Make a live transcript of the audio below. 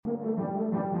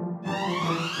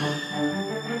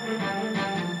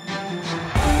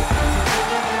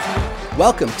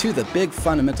Welcome to the Big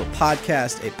Fundamental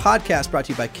Podcast, a podcast brought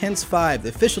to you by Kens 5, the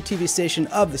official TV station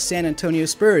of the San Antonio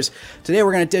Spurs. Today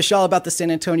we're going to dish all about the San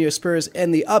Antonio Spurs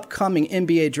and the upcoming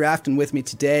NBA draft. And with me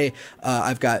today,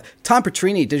 I've got Tom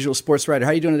Petrini, digital sports writer. How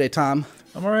are you doing today, Tom?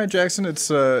 I'm all right, Jackson. It's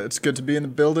good to be in the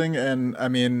building, and I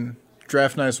mean,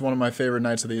 draft night is one of my favorite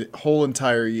nights of the whole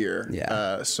entire year.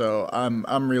 Yeah. So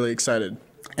I'm really excited.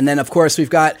 And then, of course,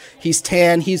 he's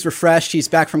tan, he's refreshed, he's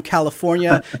back from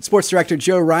California. Sports director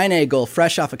Joe Reinagel,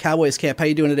 fresh off a Cowboys camp. How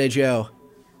you doing today, Joe?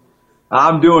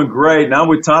 I'm doing great, and I'm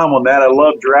with Tom on that. I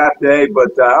love draft day,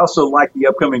 but I also like the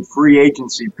upcoming free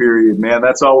agency period, man.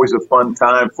 That's always a fun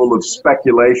time full of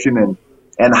speculation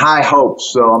and high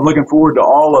hopes. So I'm looking forward to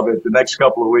all of it the next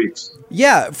couple of weeks.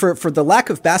 Yeah, for the lack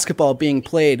of basketball being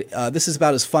played, this is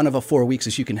about as fun of a 4 weeks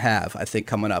as you can have, I think,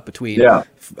 coming up between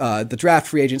the draft,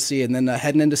 free agency, and then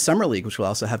heading into Summer League, which we'll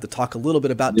also have to talk a little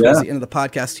bit about towards the end of the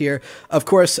podcast here. Of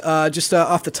course, just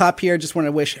off the top here, just want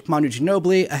to wish Manu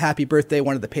Ginobili a happy birthday,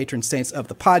 one of the patron saints of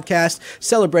the podcast,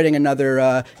 celebrating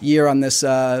another year on this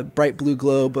bright blue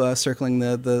globe circling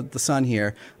the sun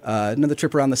here. Another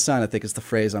trip around the sun, I think, is the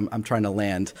phrase I'm trying to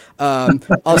land.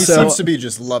 Also, he seems to be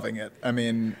just loving it. I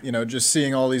mean, just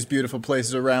seeing all these beautiful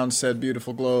places around said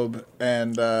beautiful globe,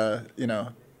 and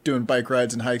doing bike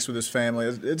rides and hikes with his family.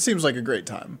 It seems like a great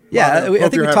time. Yeah, I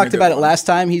think we talked about it last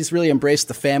time. He's really embraced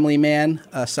the family man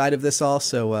side of this all.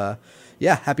 So,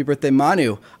 happy birthday,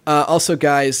 Manu. Also,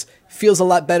 guys, feels a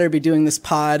lot better to be doing this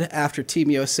pod after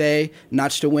Team USA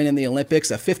notched a win in the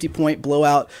Olympics, a 50-point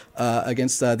blowout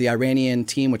against the Iranian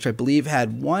team, which I believe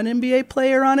had one NBA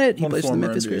player on it. He plays for the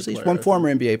Memphis Grizzlies. One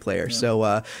former NBA player. Yeah.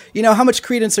 So, how much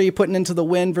credence are you putting into the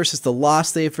win versus the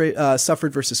loss they've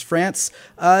suffered versus France?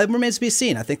 It remains to be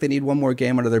seen. I think they need one more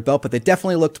game under their belt, but they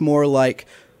definitely looked more like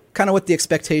kind of what the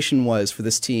expectation was for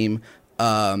this team.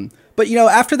 But,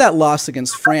 after that loss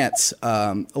against France,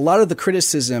 a lot of the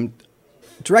criticism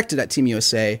directed at Team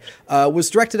USA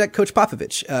was directed at Coach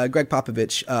Popovich, Gregg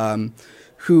Popovich,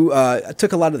 who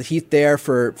took a lot of the heat there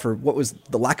for what was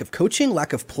the lack of coaching,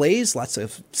 lack of plays, lots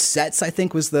of sets, I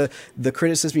think was the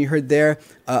criticism you heard there.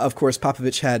 Of course,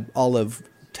 Popovich had all of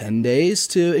 10 days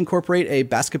to incorporate a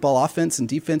basketball offense and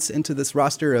defense into this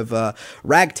roster of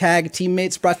ragtag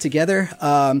teammates brought together.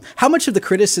 How much of the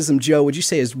criticism, Joe, would you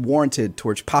say is warranted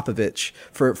towards Popovich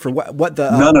for what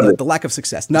the lack of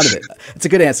success? None of it. It's a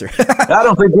good answer. I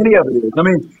don't think any of it is. I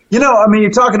mean,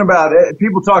 you're talking about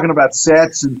people talking about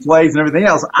sets and plays and everything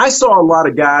else. I saw a lot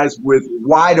of guys with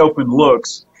wide open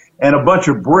looks and a bunch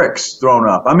of bricks thrown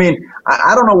up. I mean,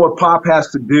 I don't know what Pop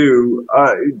has to do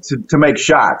to make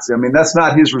shots. I mean, that's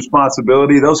not his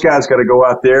responsibility. Those guys got to go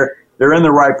out there. They're in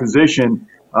the right position.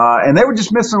 And they were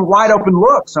just missing wide open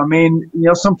looks. I mean,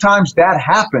 sometimes that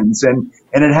happens, and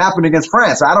it happened against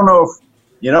France. I don't know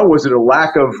if, was it a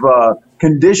lack of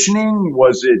conditioning?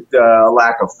 Was it a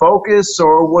lack of focus?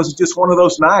 Or was it just one of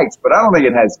those nights? But I don't think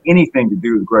it has anything to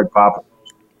do with Gregg Popovich.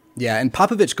 Yeah, and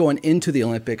Popovich going into the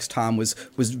Olympics, Tom, was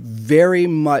very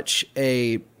much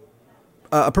a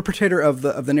perpetrator of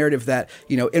the narrative that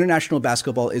international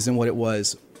basketball isn't what it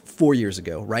was 4 years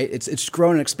ago, right? It's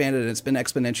grown and expanded, and it's been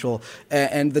exponential.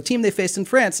 And the team they faced in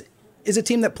France is a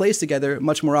team that plays together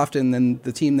much more often than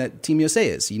the team that Team USA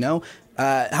is.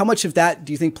 How much of that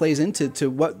do you think plays into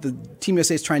what the Team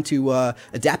USA is trying to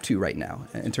adapt to right now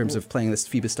in terms of playing this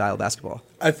FIBA style basketball?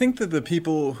 I think that the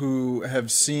people who have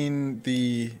seen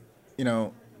the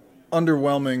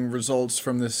underwhelming results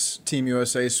from this Team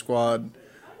USA squad,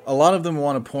 a lot of them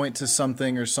want to point to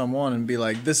something or someone and be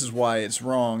like, this is why it's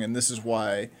wrong and this is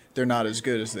why they're not as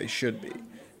good as they should be.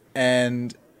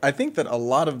 And I think that a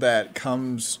lot of that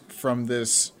comes from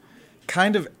this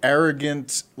kind of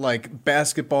arrogant, like,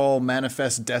 basketball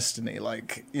manifest destiny.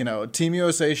 Like, Team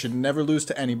USA should never lose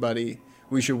to anybody.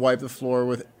 We should wipe the floor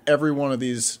with every one of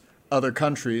these other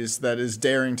countries that is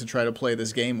daring to try to play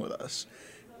this game with us.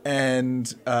 And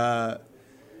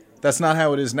that's not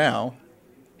how it is now.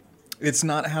 It's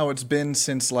not how it's been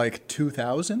since, like,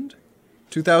 2000?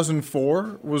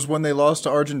 2004 was when they lost to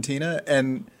Argentina,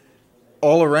 and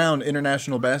all around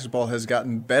international basketball has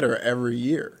gotten better every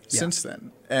year since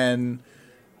then. And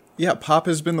Pop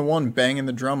has been the one banging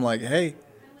the drum like, hey,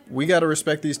 we got to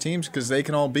respect these teams because they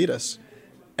can all beat us.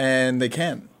 And they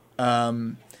can.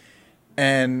 I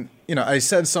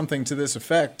said something to this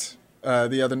effect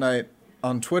the other night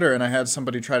on Twitter, and I had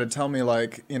somebody try to tell me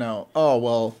like, oh,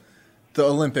 well, the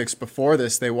Olympics before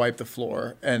this, they wiped the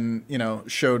floor and,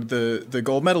 showed the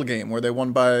gold medal game where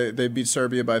they beat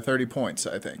Serbia by 30 points,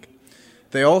 I think.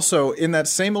 They also, in that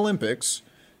same Olympics,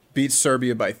 beat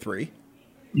Serbia by 3.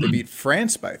 They beat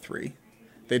France by 3.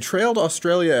 They trailed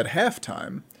Australia at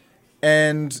halftime,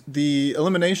 and the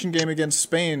elimination game against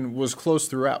Spain was close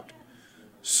throughout.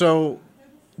 So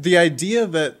the idea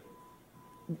that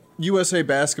USA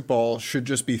basketball should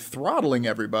just be throttling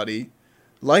everybody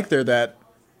like they're that,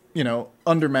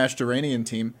 undermatched Iranian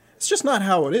team, it's just not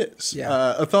how it is.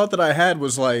 Yeah. A thought that I had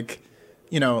was like,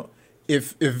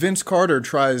 if Vince Carter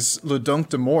tries Le Dunk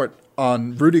de Mort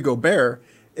on Rudy Gobert,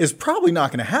 is probably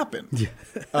not going to happen. Yeah.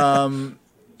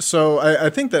 So I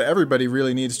think that everybody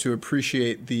really needs to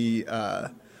appreciate the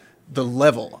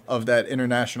level of that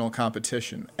international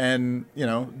competition, and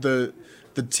the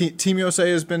Team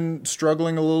USA has been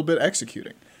struggling a little bit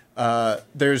executing.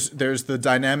 There's the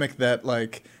dynamic that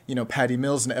Patty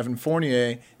Mills and Evan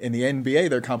Fournier in the NBA,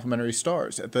 they're complementary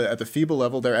stars. At the FIBA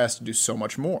level, they're asked to do so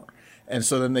much more, and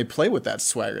so then they play with that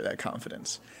swagger, that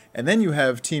confidence. And then you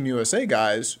have Team USA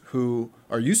guys who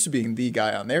are used to being the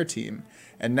guy on their team,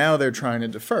 and now they're trying to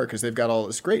defer because they've got all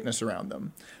this greatness around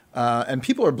them. And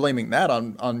people are blaming that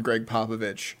on Gregg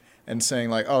Popovich and saying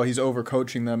he's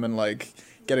overcoaching them and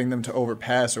getting them to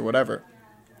overpass or whatever.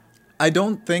 I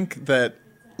don't think that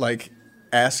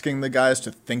asking the guys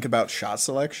to think about shot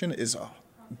selection is a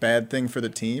bad thing for the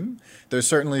team. There's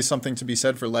certainly something to be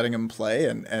said for letting them play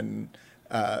and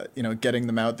getting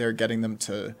them out there, getting them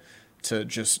to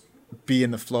just be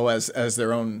in the flow as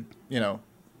their own,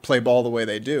 play ball the way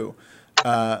they do.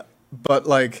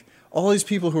 But all these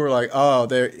people who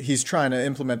are he's trying to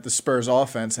implement the Spurs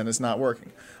offense and it's not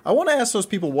working. I want to ask those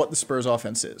people what the Spurs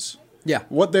offense is. Yeah.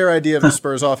 What their idea of the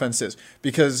Spurs offense is.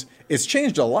 Because it's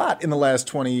changed a lot in the last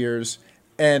 20 years.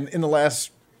 And in the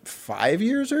last 5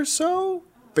 years or so,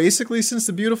 basically since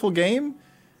the beautiful game,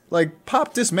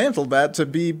 Pop dismantled that to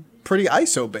be pretty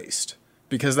ISO-based.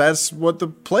 Because that's what the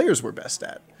players were best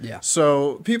at. Yeah.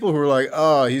 So people who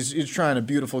are he's trying to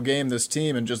beautiful game this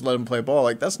team and just let him play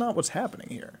ball, that's not what's happening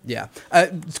here. Yeah.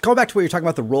 Going back to what you're talking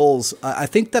about, the roles, I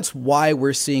think that's why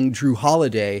we're seeing Drew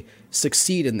Holiday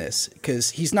succeed in this,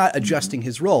 because he's not adjusting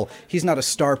his role. He's not a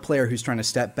star player who's trying to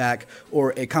step back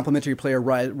or a complementary player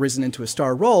risen into a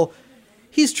star role.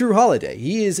 He's Drew Holiday.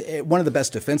 He is one of the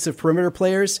best defensive perimeter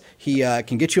players. He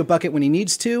can get you a bucket when he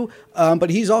needs to, but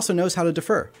he also knows how to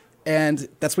defer. And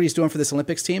that's what he's doing for this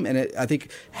Olympics team. And I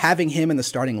think having him in the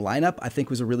starting lineup, I think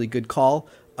was a really good call.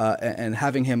 And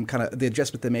having him kind of the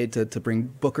adjustment they made to bring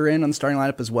Booker in on the starting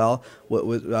lineup as well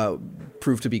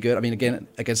proved to be good. I mean, again,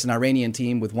 against an Iranian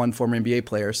team with one former NBA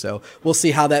player. So we'll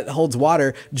see how that holds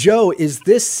water. Joe, is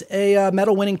this a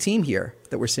medal winning team here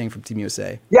that we're seeing from Team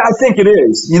USA? Yeah, I think it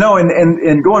is.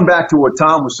 And going back to what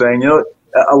Tom was saying,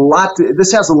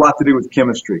 this has a lot to do with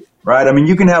chemistry, right? I mean,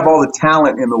 you can have all the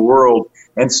talent in the world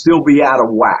and still be out of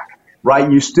whack,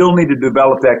 right? You still need to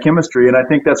develop that chemistry. And I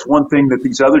think that's one thing that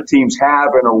these other teams have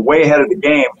and are way ahead of the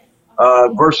game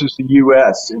versus the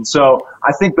U.S. And so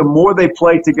I think the more they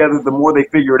play together, the more they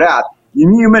figure it out.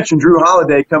 You mentioned Drew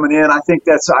Holiday coming in. I think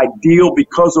that's ideal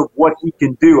because of what he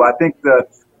can do. I think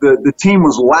the team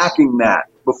was lacking that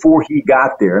before he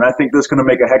got there. And I think that's going to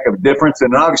make a heck of a difference.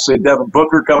 And obviously Devin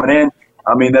Booker coming in,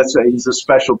 I mean, he's a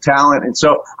special talent. And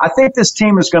so I think this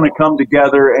team is going to come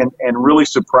together and really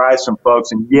surprise some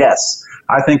folks. And yes,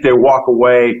 I think they walk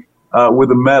away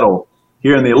with a medal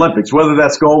here in the Olympics. Whether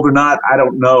that's gold or not, I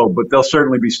don't know, but they'll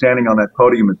certainly be standing on that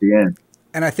podium at the end.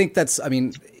 And I think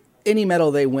any medal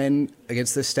they win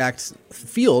against this stacked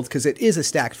field, because it is a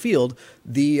stacked field,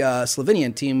 the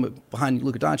Slovenian team behind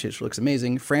Luka Doncic looks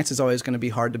amazing. France is always going to be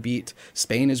hard to beat.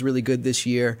 Spain is really good this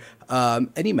year.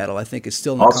 Any medal, I think, is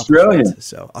still an accomplishment.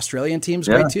 So Australian team's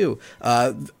great too.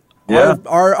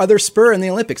 Our other Spur in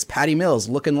the Olympics, Patty Mills,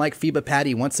 looking like FIBA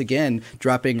Patty once again,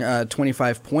 dropping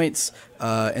 25 points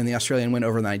in the Australian win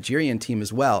over the Nigerian team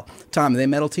as well. Tom, are they a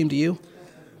medal team to you?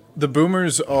 The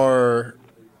Boomers are,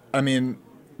 when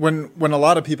a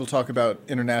lot of people talk about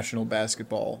international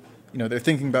basketball, they're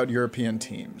thinking about European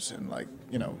teams and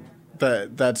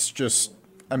that's just,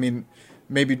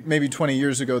 maybe 20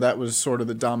 years ago that was sort of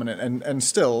the dominant and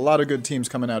still a lot of good teams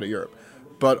coming out of Europe.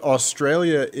 But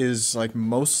Australia is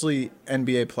mostly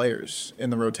NBA players in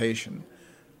the rotation.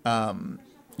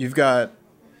 You've got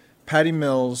Patty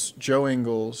Mills, Joe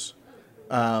Ingles,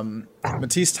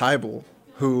 Matisse Thybulle,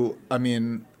 who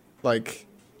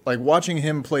watching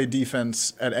him play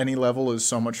defense at any level is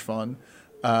so much fun.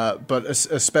 But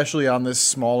especially on this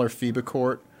smaller FIBA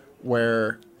court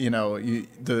where the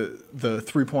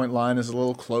 3-point line is a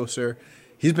little closer.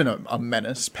 He's been a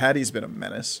menace. Patty's been a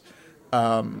menace.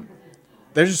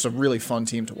 They're just a really fun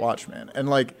team to watch, man. And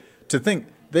to think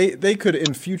they could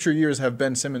in future years have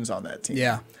Ben Simmons on that team.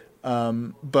 Yeah.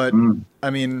 But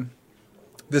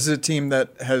this is a team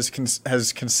that has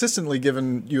consistently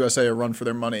given USA a run for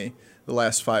their money the the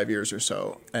last 5 years or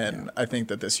so. And I think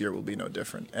that this year will be no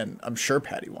different. And I'm sure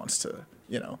Patty wants to,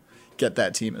 get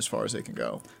that team as far as they can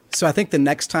go. So I think the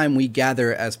next time we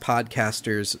gather as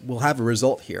podcasters, we'll have a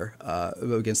result here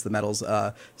against the Metals,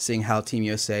 seeing how Team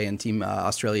USA and Team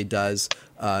Australia does.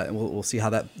 And we'll see how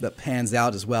that pans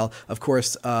out as well. Of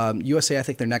course, USA, I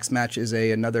think their next match is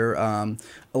another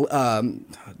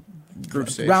group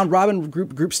stage. Round robin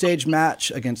group stage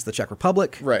match against the Czech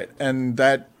Republic. Right. And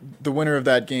the winner of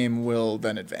that game will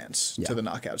then advance to the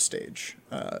knockout stage.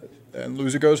 And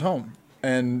loser goes home.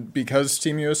 And because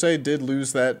Team USA did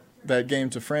lose that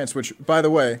game to France, which, by the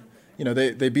way,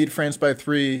 they beat France by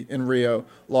 3 in Rio,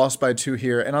 lost by 2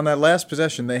 here. And on that last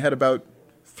possession, they had about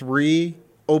 3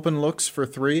 open looks for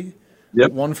 3.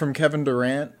 Yep. One from Kevin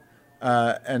Durant,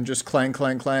 and just clang,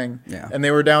 clang, clang. Yeah. And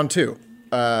they were down 2.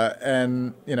 Of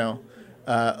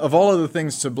all of the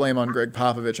things to blame on Gregg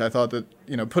Popovich, I thought that,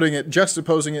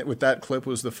 juxtaposing it with that clip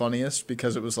was the funniest,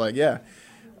 because it was like,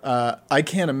 I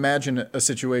can't imagine a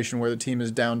situation where the team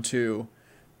is down 2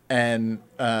 and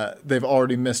they've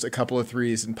already missed a couple of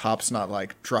threes and Pop's not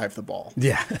like, drive the ball.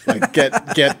 Yeah. Like,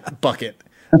 get bucket.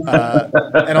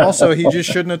 And also, he just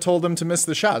shouldn't have told them to miss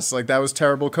the shots. Like, that was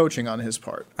terrible coaching on his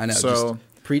part. I know. So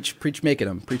preach making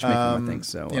him. Preach making him, I think.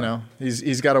 So,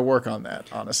 he's got to work on that,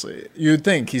 honestly. You'd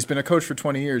think he's been a coach for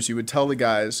 20 years. You would tell the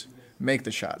guys, make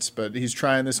the shots. But he's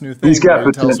trying this new thing He's got where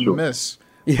he tells them to potential. miss.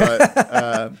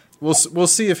 But we'll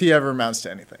see if he ever amounts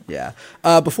to anything. Yeah.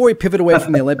 Before we pivot away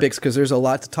from the Olympics, because there's a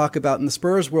lot to talk about in the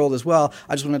Spurs world as well,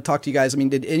 I just want to talk to you guys. I mean,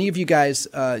 did any of you guys,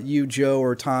 you, Joe,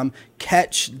 or Tom,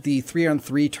 catch the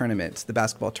 3-on-3 tournament, the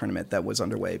basketball tournament that was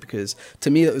underway? Because to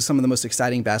me, it was some of the most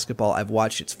exciting basketball I've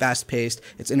watched. It's fast-paced,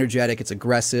 it's energetic, it's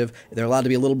aggressive. They're allowed to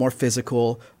be a little more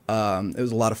physical. It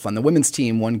was a lot of fun. The women's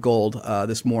team won gold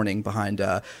this morning behind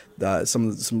some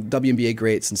WNBA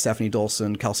greats and Stephanie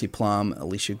Dolson, Kelsey Plum,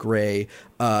 Alicia Gray.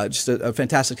 Just a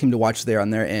fantastic team to watch there on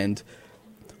their end.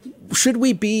 Should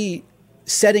we be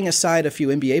setting aside a few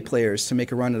NBA players to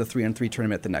make a run at a 3-on-3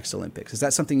 tournament at the next Olympics? Is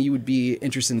that something you would be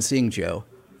interested in seeing, Joe?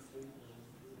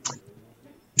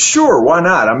 Sure, why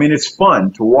not? I mean, it's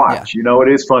fun to watch. Yeah.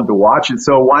 It is fun to watch. And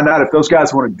so why not? If those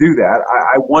guys want to do that,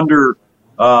 I wonder,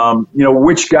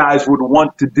 which guys would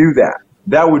want to do that.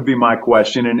 That would be my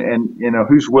question, and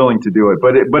who's willing to do it.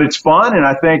 But it's fun, and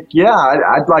I think,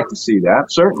 I'd like to see that,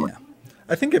 certainly. Yeah.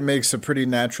 I think it makes a pretty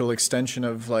natural extension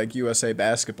of like USA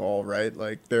basketball, right?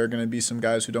 Like, there are going to be some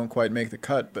guys who don't quite make the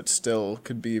cut, but still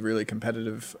could be really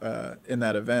competitive in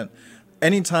that event.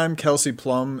 Anytime Kelsey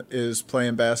Plum is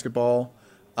playing basketball,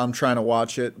 I'm trying to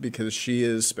watch it because she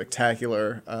is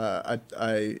spectacular.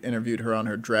 I interviewed her on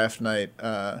her draft night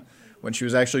when she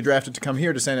was actually drafted to come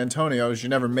here to San Antonio. She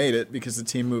never made it because the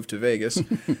team moved to Vegas.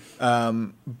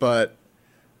 But,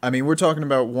 I mean, we're talking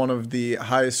about one of the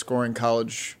highest scoring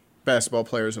college basketball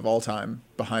players of all time,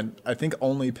 behind, I think,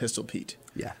 only Pistol Pete.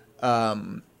 Yeah.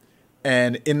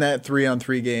 And in that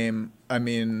 3-on-3 game, I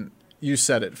mean, you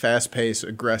said it, fast-paced,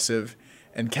 aggressive,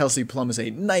 and Kelsey Plum is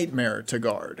a nightmare to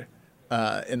guard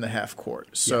in the half court.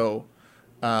 So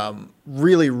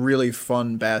really, really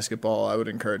fun basketball. I would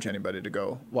encourage anybody to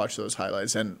go watch those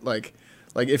highlights. And like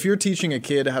if you're teaching a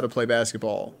kid how to play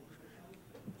basketball,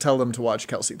 tell them to watch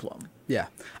Kelsey Plum. Yeah,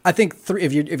 I think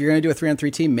if you're going to do a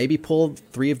 3-on-3 team, maybe pull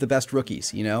 3 of the best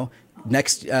rookies.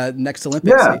 Next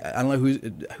Olympics. Yeah. I don't know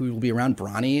who will be around.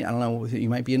 Bronny. I don't know. You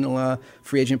might be a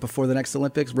free agent before the next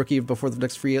Olympics, rookie before the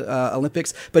next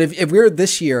Olympics. But if we're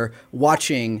this year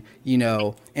watching,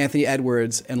 Anthony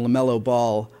Edwards and LaMelo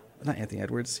Ball, not Anthony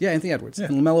Edwards, Anthony Edwards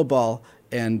and LaMelo Ball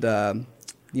and.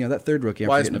 That third rookie I'm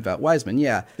forgetting about, Wiseman.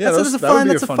 Yeah, that's a fun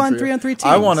 3-on-3 team.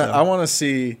 I want to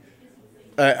see.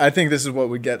 I think this is what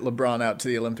would get LeBron out to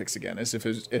the Olympics again, is if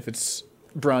it's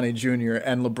Bronny Jr.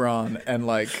 and LeBron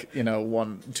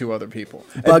and 2 other people.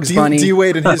 Bugs Bunny,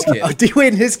 D-Wade and his kid.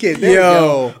 D-Wade and his kid. There you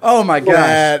go. Oh my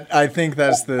gosh! I think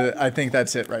that's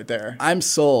it right there. I'm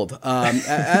sold.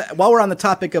 While we're on the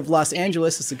topic of Los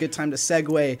Angeles, it's a good time to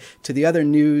segue to the other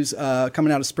news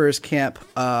coming out of Spurs camp.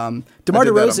 DeMar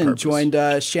DeRozan joined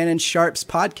Shannon Sharp's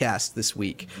podcast this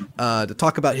week to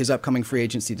talk about his upcoming free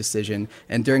agency decision.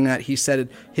 And during that, he said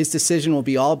his decision will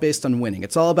be all based on winning.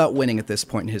 It's all about winning at this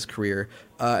point in his career.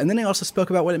 And then he also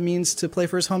spoke about what it means to play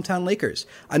for his hometown Lakers.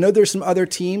 I know there's some other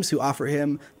teams who offer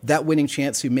him that winning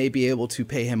chance who may be able to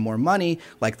pay him more money,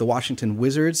 like the Washington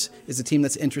Wizards is a team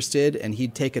that's interested, and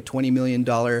he'd take a $20 million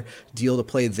deal to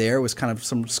play there. Was kind of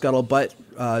some scuttlebutt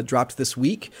dropped this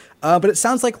week. But it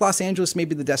sounds like Los Angeles may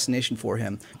be the destination for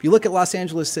him. If you look at Los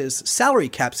Angeles' salary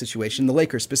cap situation, the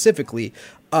Lakers specifically,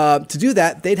 to do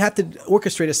that, they'd have to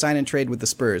orchestrate a sign and trade with the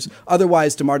Spurs.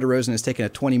 Otherwise, DeMar DeRozan has taken a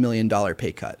 $20 million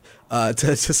pay cut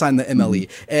to sign the MLE.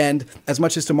 And as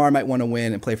much as DeMar might want to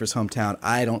win and play for his hometown,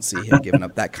 I don't see him giving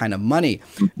up that kind of money.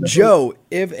 Joe,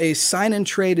 if a sign and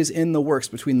trade is in the works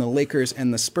between the Lakers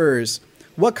and the Spurs,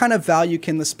 what kind of value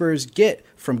can the Spurs get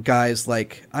from guys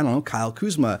like, I don't know, Kyle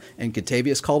Kuzma and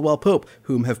Kentavious Caldwell-Pope,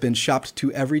 whom have been shopped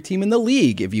to every team in the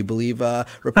league, if you believe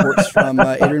reports from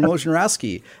Adrian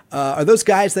Wojnarowski? Are those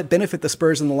guys that benefit the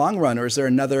Spurs in the long run, or is there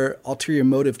another ulterior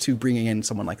motive to bringing in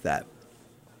someone like that?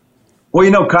 Well,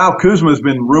 you know, Kyle Kuzma has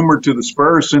been rumored to the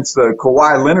Spurs since the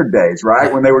Kawhi Leonard days,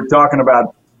 right? When they were talking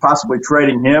about possibly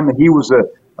trading him, and he was a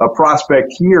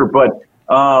prospect here. But,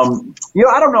 you know,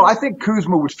 I don't know. I think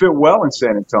Kuzma would fit well in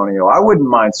San Antonio. I wouldn't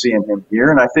mind seeing him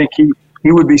here, and I think he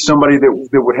would be somebody that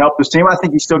would help this team. I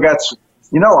think he's still got,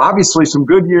 you know, obviously some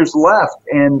good years left,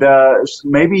 and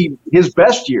maybe his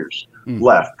best years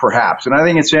left, perhaps. And I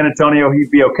think in San Antonio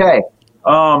he'd be okay.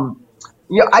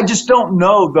 Yeah, I just don't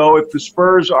know, though, if the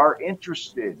Spurs are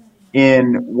interested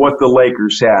in what the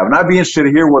Lakers have. And I'd be interested to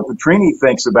hear what Petrini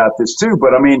thinks about this, too.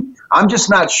 But, I mean, I'm just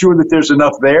not sure that there's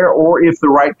enough there, or if the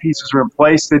right pieces are in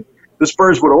place that the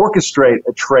Spurs would orchestrate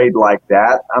a trade like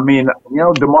that. I mean, you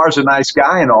know, DeMar's a nice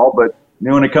guy and all, but you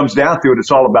know, when it comes down to it,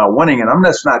 it's all about winning. And I'm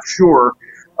just not sure,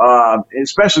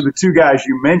 especially the two guys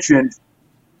you mentioned.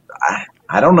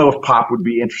 I don't know if Pop would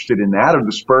be interested in that, or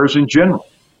the Spurs in general.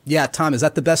 Yeah, Tom, is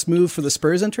that the best move for the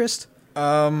Spurs' interest?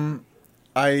 If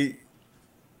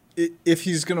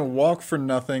he's going to walk for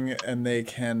nothing and they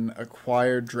can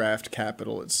acquire draft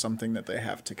capital, it's something that they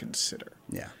have to consider.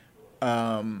 Yeah.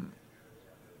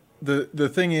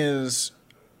 The thing is,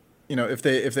 you know, if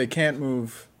they can't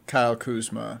move Kyle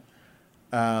Kuzma,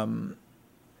 I'm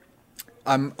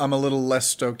a little less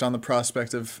stoked on the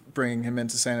prospect of bringing him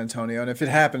into San Antonio. And if it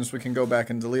happens, we can go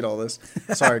back and delete all this.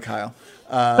 Sorry, Kyle.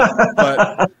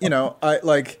 But you know, I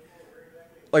like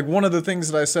one of the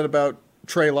things that I said about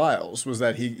Trey Lyles was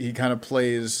that he kind of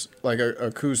plays like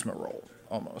a Kuzma role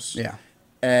almost. Yeah.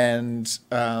 And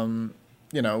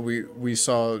you know, we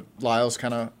saw Lyles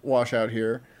kind of wash out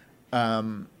here. I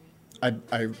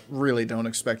really don't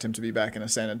expect him to be back in a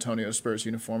San Antonio Spurs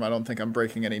uniform. I don't think I'm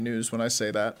breaking any news when I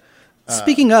say that.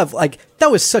 Speaking of, like, that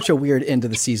was such a weird end to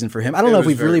the season for him. I don't know if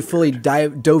we've really fully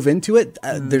dove into it.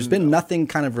 There's been nothing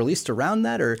kind of released around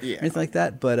that or anything like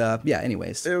that. But, yeah,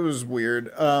 anyways. It was weird.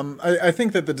 I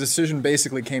think that the decision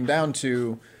basically came down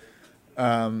to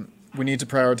we need to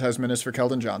prioritize minutes for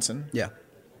Keldon Johnson. Yeah.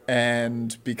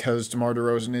 And because DeMar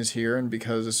DeRozan is here and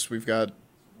because we've got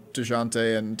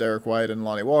DeJounte and Derek White and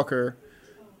Lonnie Walker,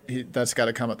 that's got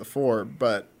to come at the fore.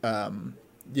 But,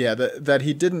 yeah, that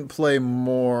he didn't play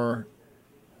more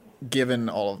given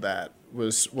all of that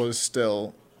was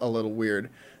still a little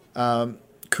weird.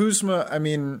 Kuzma, I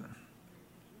mean,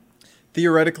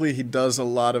 theoretically he does a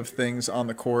lot of things on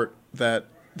the court that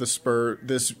this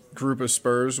group of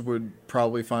Spurs would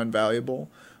probably find valuable.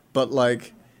 But,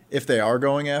 like, if they are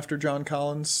going after John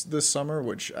Collins this summer,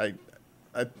 which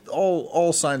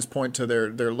all signs point to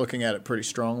they're looking at it pretty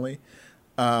strongly,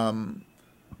 then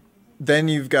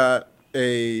you've got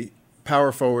a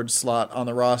power forward slot on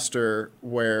the roster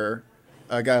where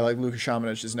a guy like Luka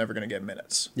Šamanić is never going to get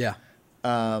minutes. Yeah.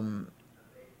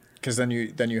 Because then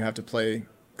you have to play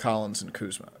Collins and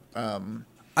Kuzma.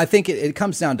 I think it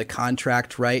comes down to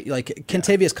contract, right? Like,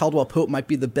 Kentavious Caldwell-Pope might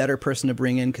be the better person to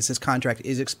bring in because his contract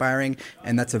is expiring,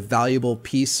 and that's a valuable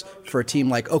piece for a team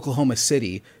like Oklahoma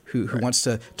City who wants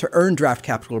to earn draft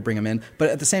capital to bring him in. But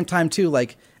at the same time, too,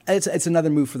 like, it's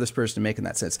another move for the Spurs to make in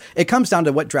that sense. It comes down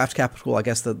to what draft capital, I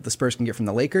guess, the Spurs can get from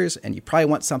the Lakers, and you probably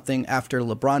want something after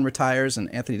LeBron retires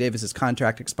and Anthony Davis's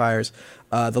contract expires.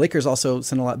 The Lakers also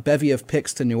send a bevy of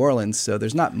picks to New Orleans, so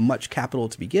there's not much capital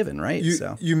to be given, right?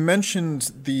 You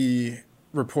mentioned the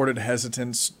reported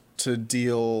hesitance to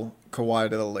deal Kawhi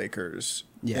to the Lakers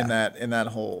in that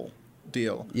whole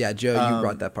deal. Yeah, Joe, you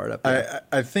brought that part up.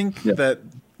 I think that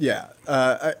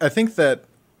I think that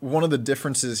one of the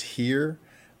differences here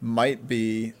might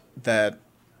be that,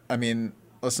 I mean,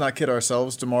 let's not kid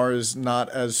ourselves. DeMar is not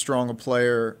as strong a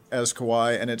player as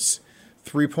Kawhi, and it's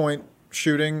 3-point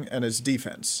shooting and his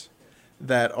defense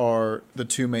that are the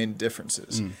two main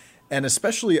differences. And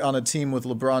especially on a team with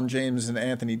LeBron James and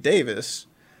Anthony Davis,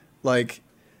 like,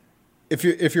 if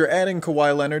you're adding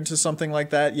Kawhi Leonard to something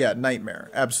like that, yeah, nightmare.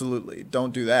 Absolutely.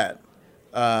 Don't do that.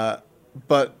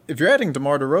 But if you're adding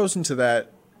DeMar DeRozan to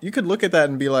that, you could look at that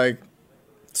and be like,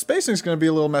 spacing's going to be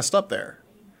a little messed up there.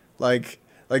 Like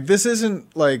this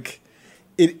isn't like,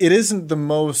 it isn't the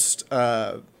most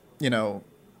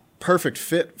perfect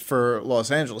fit for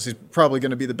Los Angeles. He's probably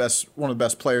going to be one of the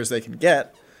best players they can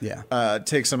get. Yeah.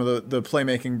 Take some of the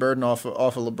playmaking burden off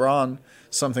of LeBron,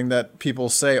 something that people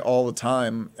say all the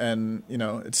time, and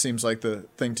it seems like the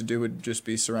thing to do would just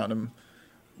be surround him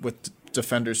with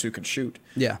defenders who can shoot.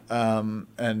 Yeah.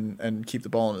 And keep the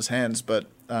ball in his hands, but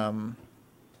I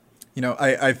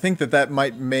think that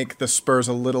might make the Spurs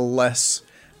a little less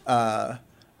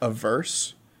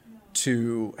averse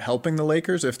to helping the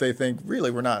Lakers if they think,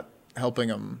 really, we're not helping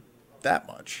them that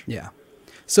much. Yeah.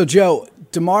 So, Joe,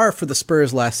 DeMar for the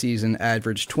Spurs last season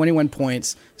averaged 21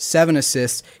 points, 7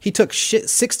 assists. He took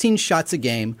 16 shots a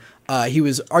game. He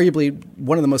was arguably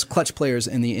one of the most clutch players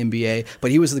in the NBA,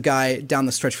 but he was the guy down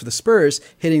the stretch for the Spurs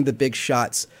hitting the big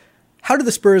shots. How do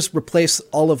the Spurs replace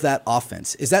all of that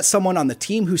offense? Is that someone on the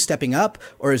team who's stepping up,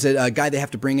 or is it a guy they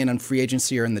have to bring in on free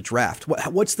agency or in the draft?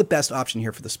 What's the best option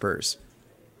here for the Spurs?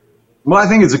 Well, I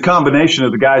think it's a combination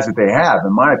of the guys that they have,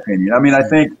 in my opinion. I mean, I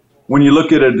think when you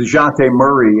look at a DeJounte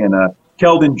Murray and a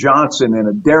Keldon Johnson and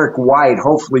a Derek White,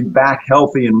 hopefully back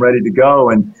healthy and ready to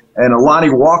go, and a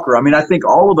Lonnie Walker, I mean, I think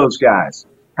all of those guys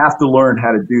have to learn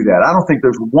how to do that. I don't think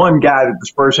there's one guy that the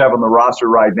Spurs have on the roster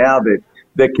right now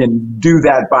that can do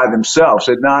that by themselves,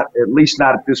 at least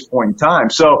not at this point in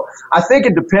time. So I think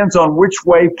it depends on which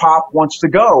way Pop wants to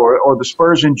go, or the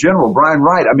Spurs in general. Brian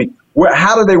Wright, I mean,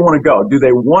 how do they want to go? Do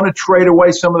they want to trade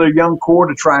away some of their young core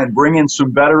to try and bring in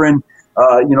some veteran,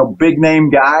 big name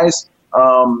guys,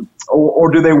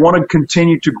 or do they want to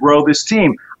continue to grow this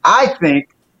team? I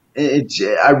think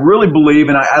I really believe,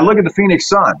 and I look at the Phoenix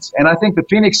Suns, and I think the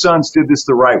Phoenix Suns did this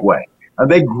the right way.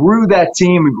 They grew that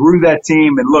team,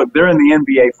 and look, they're in the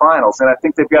NBA Finals, and I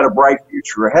think they've got a bright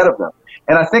future ahead of them.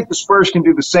 And I think the Spurs can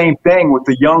do the same thing with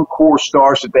the young core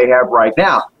stars that they have right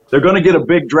now. They're going to get a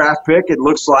big draft pick, it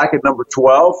looks like, at number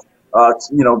 12,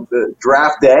 the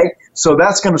draft day. So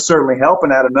that's going to certainly help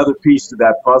and add another piece to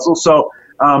that puzzle. So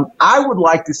I would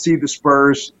like to see the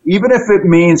Spurs, even if it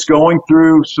means going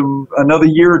through another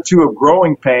year or two of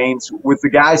growing pains with the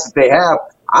guys that they have,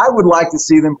 I would like to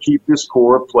see them keep this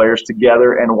core of players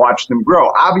together and watch them grow.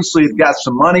 Obviously, you've got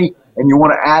some money and you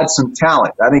want to add some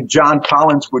talent. I think John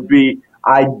Collins would be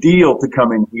ideal to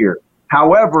come in here.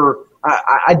 However,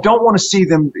 I don't want to see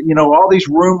them, all these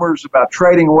rumors about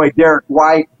trading away Derek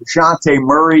White, DeJounte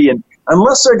Murray, and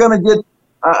unless they're going to get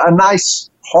a nice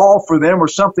haul for them or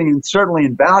something, and certainly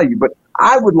in value. But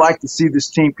I would like to see this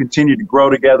team continue to grow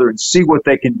together and see what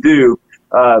they can do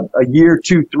a year,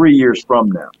 2, 3 years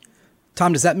from now.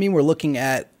 Tom, does that mean we're looking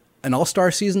at an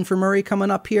all-star season for Murray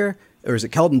coming up here? Or is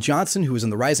it Keldon Johnson, who is in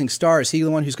the Rising Star? Is he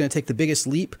the one who's going to take the biggest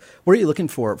leap? What are you looking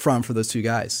for those two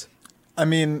guys? I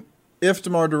mean, if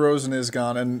DeMar DeRozan is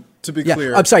gone, and to be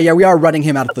clear... I'm sorry, we are running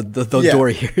him out of the door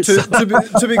here.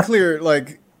 To be clear,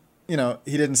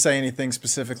 he didn't say anything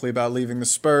specifically about leaving the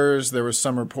Spurs. There was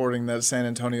some reporting that San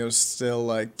Antonio's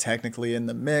still, technically in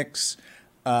the mix.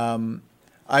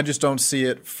 I just don't see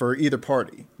it for either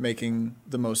party making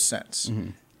the most sense.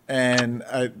 Mm-hmm. And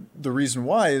the reason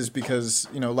why is because,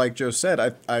 like Joe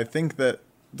said, I think that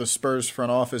the Spurs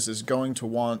front office is going to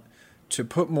want to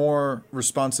put more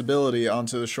responsibility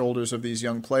onto the shoulders of these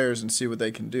young players and see what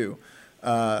they can do.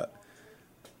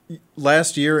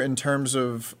 Last year, in terms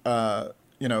of,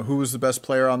 who was the best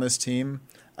player on this team,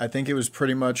 I think it was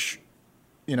pretty much,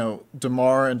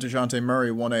 DeMar and DeJounte Murray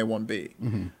 1A, 1B,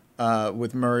 mm-hmm.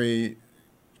 With Murray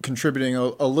contributing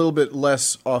a little bit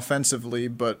less offensively,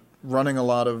 but running a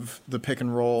lot of the pick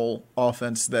and roll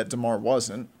offense that DeMar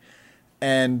wasn't,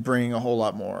 and bringing a whole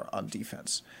lot more on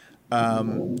defense.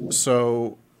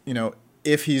 So,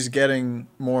 if he's getting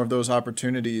more of those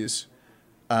opportunities,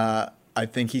 I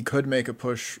think he could make a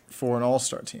push for an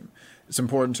all-star team. It's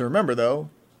important to remember,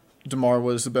 though, DeMar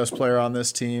was the best player on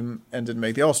this team and didn't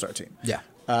make the all-star team. Yeah.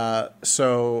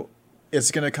 So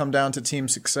it's going to come down to team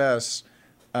success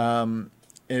in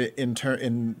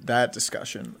that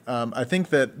discussion. I think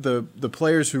that the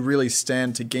players who really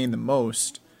stand to gain the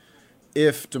most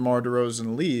if DeMar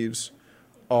DeRozan leaves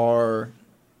are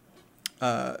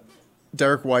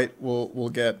Derek White will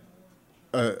get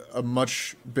a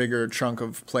much bigger chunk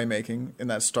of playmaking in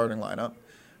that starting lineup.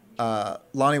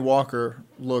 Lonnie Walker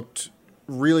looked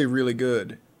really, really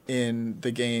good in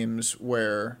the games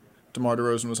where DeMar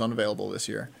DeRozan was unavailable this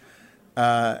year.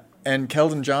 And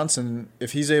Keldon Johnson,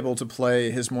 if he's able to play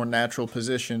his more natural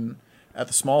position at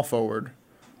the small forward,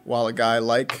 while a guy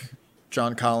like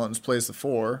John Collins plays the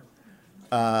 4,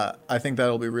 I think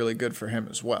that'll be really good for him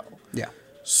as well. Yeah.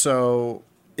 So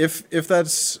if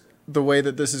that's the way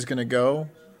that this is going to go,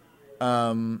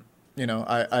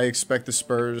 I expect the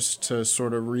Spurs to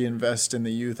sort of reinvest in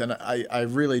the youth, and I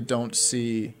really don't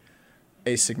see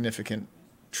a significant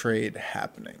trade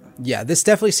happening. Yeah, this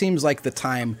definitely seems like the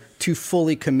time to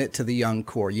fully commit to the young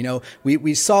core.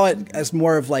 We saw it as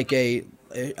more of like kind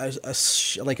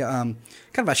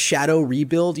of a shadow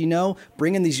rebuild.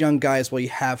 Bring in these young guys while you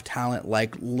have talent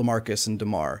like LaMarcus and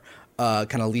DeMar.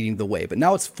 Kind of leading the way, but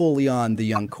now it's fully on the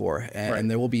young core, and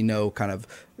there will be no kind of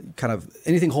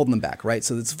anything holding them back, right?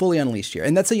 So it's fully unleashed here,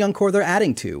 and that's a young core they're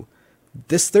adding to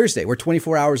this Thursday. We're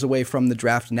 24 hours away from the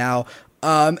draft now,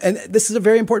 and this is a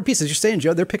very important piece, as you're saying,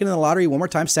 Joe. They're picking in the lottery one more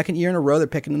time, second year in a row. They're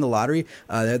picking in the lottery.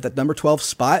 They're at that number 12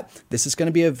 spot. This is going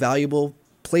to be a valuable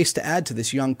place to add to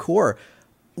this young core.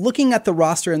 Looking at the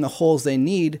roster and the holes they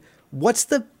need, what's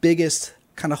the biggest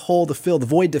kind of hole to fill, the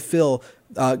void to fill?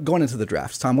 Going into the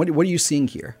drafts, Tom, what are you seeing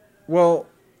here? Well,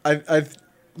 I've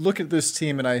look at this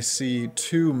team and I see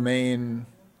two main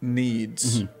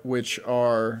needs, which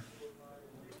are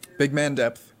big man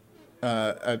depth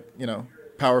at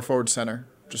power forward, center,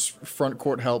 just front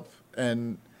court help,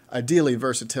 and ideally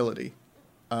versatility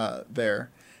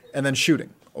there, and then shooting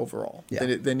overall. Yeah.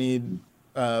 They need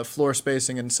floor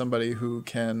spacing and somebody who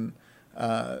can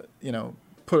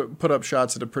put up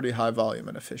shots at a pretty high volume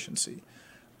and efficiency.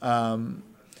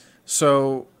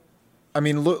 So, I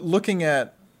mean, looking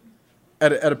at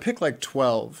a pick like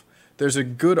 12, there's a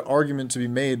good argument to be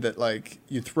made that like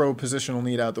you throw positional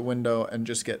need out the window and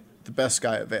just get the best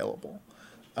guy available,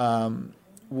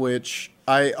 which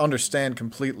I understand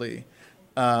completely.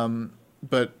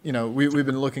 But we've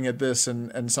been looking at this,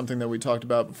 and something that we talked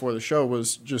about before the show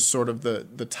was just sort of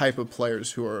the type of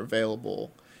players who are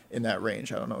available in that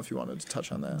range. I don't know if you wanted to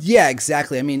touch on that. Yeah,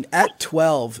 exactly. I mean, at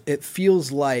 12, it feels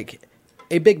like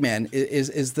a big man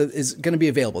is going to be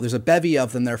available. There's a bevy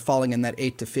of them that are falling in that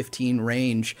 8 to 15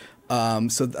 range.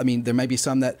 So, I mean, there might be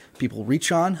some that people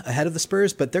reach on ahead of the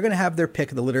Spurs, but they're going to have their pick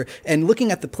of the litter. And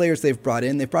looking at the players they've brought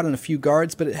in a few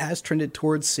guards, but it has trended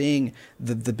towards seeing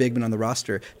the big men on the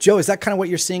roster. Joe, is that kind of what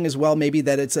you're seeing as well? Maybe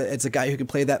that it's a guy who can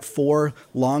play that 4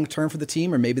 long term for the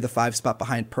team, or maybe the 5 spot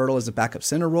behind Pirtle as a backup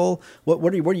center role.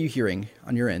 What are you hearing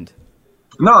on your end?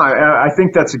 No, I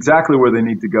think that's exactly where they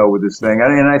need to go with this thing.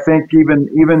 And I think even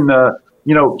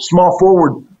small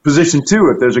forward position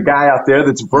too, if there's a guy out there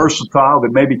that's versatile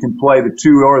that maybe can play the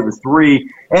 2 or the 3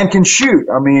 and can shoot.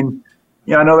 I mean,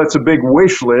 I know that's a big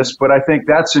wish list, but I think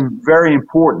that's very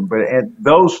important.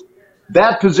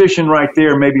 That position right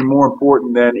there may be more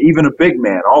important than even a big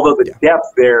man, although the depth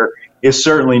there is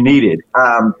certainly needed.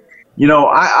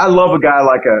 I love a guy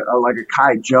like a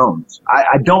Kai Jones.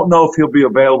 I don't know if he'll be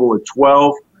available at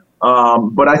 12,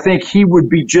 but I think he would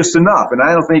be just enough. And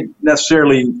I don't think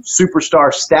necessarily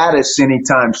superstar status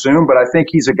anytime soon, but I think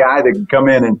he's a guy that can come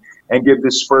in and give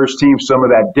this Spurs team some of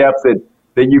that depth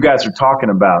that you guys are talking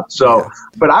about. So,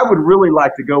 but I would really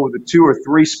like to go with a 2 or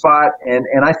 3 spot, and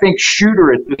I think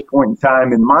shooter at this point in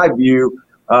time, in my view,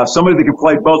 somebody that can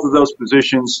play both of those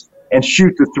positions and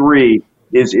shoot the 3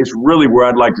 is really where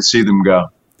I'd like to see them go.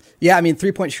 Yeah, I mean,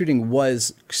 three-point shooting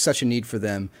was such a need for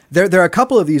them. There are a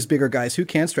couple of these bigger guys who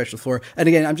can stretch the floor. And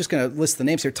again, I'm just going to list the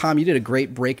names here. Tom, you did a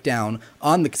great breakdown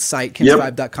on the site,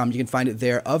 kings5.com. You can find it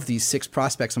there of these 6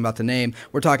 prospects I'm about to name.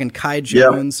 We're talking Kai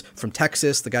Jones from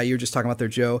Texas, the guy you were just talking about there,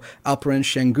 Joe. Alperen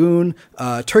Şengün,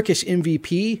 Turkish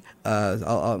MVP.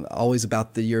 Always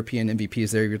about the European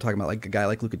MVPs there. You're talking about like a guy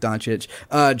like Luka Doncic.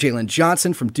 Jalen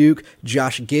Johnson from Duke.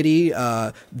 Josh Giddey,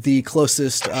 the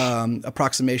closest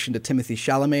approximation to Timothy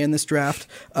Chalamet in this draft.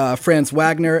 Franz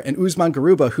Wagner and Usman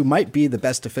Garuba, who might be the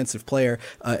best defensive player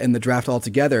in the draft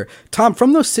altogether. Tom,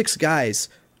 from those 6 guys,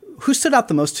 who stood out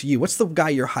the most to you? What's the guy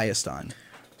you're highest on?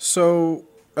 So,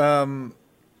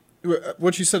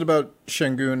 what you said about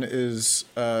Şengün is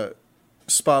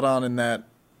spot on in that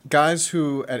guys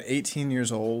who at 18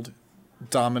 years old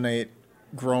dominate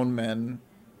grown men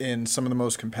in some of the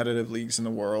most competitive leagues in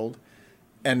the world.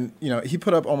 And, he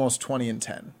put up almost 20 and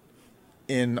 10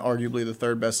 in arguably the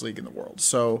 3rd best league in the world.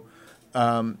 So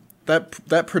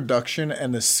that production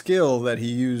and the skill that he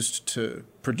used to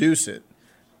produce it,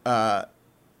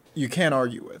 you can't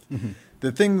argue with. Mm-hmm.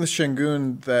 The thing with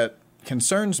Şengün that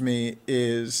concerns me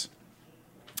is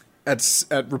at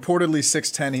reportedly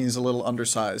 6'10", he's a little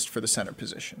undersized for the center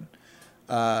position.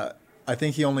 I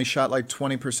think he only shot like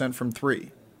 20% from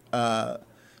 3.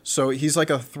 So he's like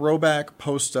a throwback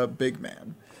post-up big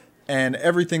man. And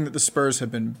everything that the Spurs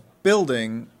have been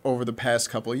building over the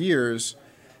past couple of years,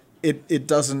 it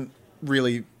doesn't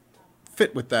really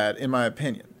fit with that, in my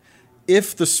opinion.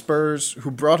 If the Spurs, who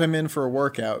brought him in for a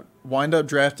workout, wind up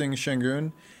drafting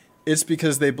Şengün, it's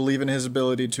because they believe in his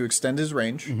ability to extend his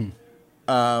range,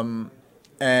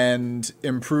 and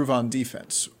improve on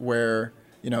defense, where,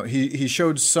 he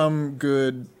showed some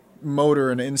good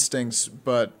motor and instincts,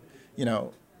 but,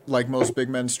 like most big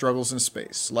men, struggles in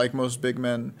space. Like most big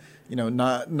men,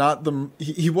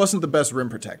 he wasn't the best rim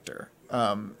protector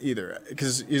either,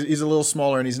 because he's a little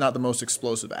smaller and he's not the most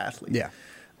explosive athlete. Yeah.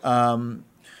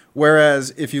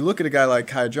 Whereas if you look at a guy like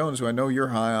Kai Jones, who I know you're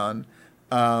high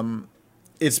on,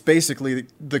 it's basically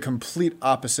the complete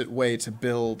opposite way to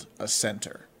build a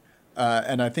center.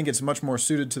 And I think it's much more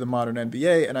suited to the modern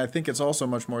NBA, and I think it's also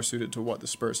much more suited to what the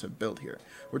Spurs have built here.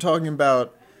 We're talking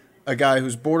about a guy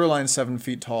who's borderline 7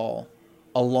 feet tall,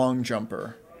 a long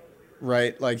jumper,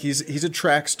 right? Like he's a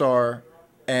track star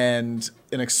and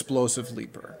an explosive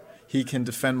leaper. He can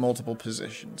defend multiple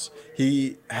positions.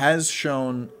 He has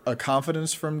shown a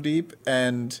confidence from deep,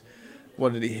 and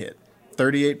what did he hit?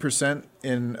 38%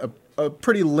 in a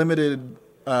pretty limited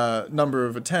number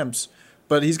of attempts,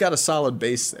 but he's got a solid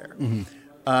base there.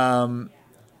 Mm-hmm.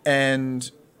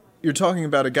 And you're talking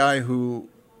about a guy who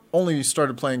only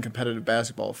started playing competitive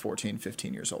basketball at 14,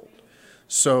 15 years old.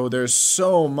 So there's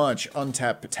so much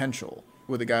untapped potential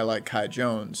with a guy like Kai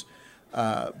Jones.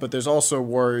 But there's also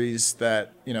worries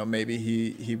that, maybe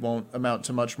he won't amount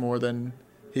to much more than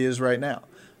he is right now.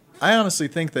 I honestly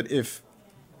think that if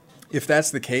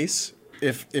that's the case,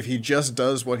 if he just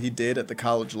does what he did at the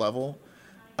college level,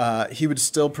 he would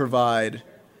still provide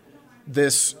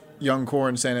this young core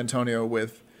in San Antonio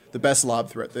with the best lob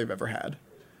threat they've ever had.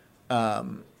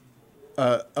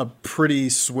 A pretty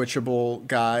switchable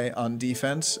guy on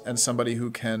defense, and somebody who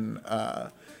can,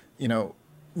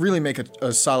 really make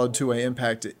a solid two-way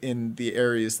impact in the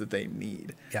areas that they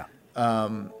need. Yeah.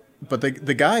 But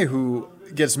the guy who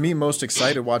gets me most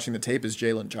excited watching the tape is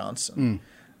Jalen Johnson.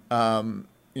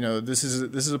 This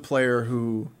is a player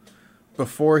who,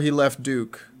 before he left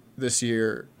Duke this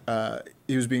year,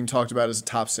 he was being talked about as a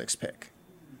top 6 pick.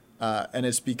 And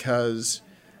it's because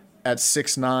at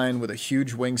 6'9", with a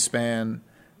huge wingspan,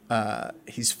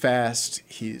 he's fast,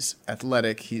 he's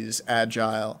athletic, he's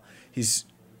agile, he's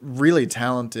really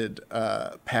talented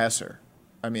passer.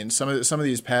 I mean, some of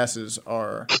these passes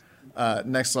are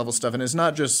next level stuff, and it's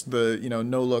not just the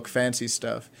no look fancy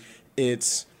stuff.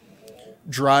 It's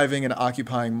driving and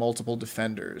occupying multiple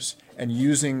defenders and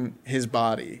using his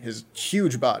body, his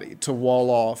huge body, to wall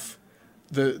off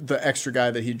the extra guy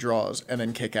that he draws and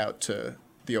then kick out to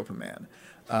the open man.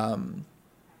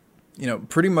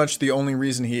 Pretty much the only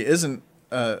reason he isn't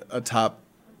a top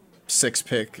 6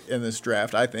 pick in this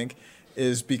draft, I think,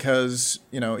 is because,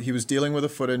 he was dealing with a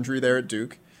foot injury there at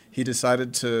Duke. He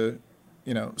decided to,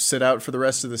 sit out for the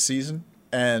rest of the season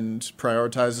and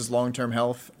prioritize his long-term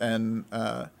health and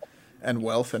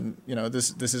wealth. And,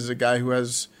 this is a guy who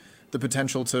has the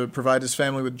potential to provide his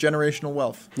family with generational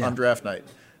wealth on draft night.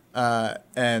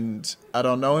 And I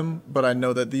don't know him, but I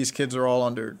know that these kids are all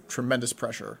under tremendous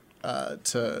pressure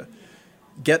to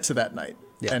get to that night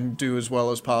and do as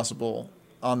well as possible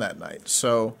on that night.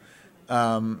 So,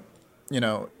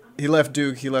 he left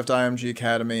Duke, he left IMG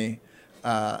Academy.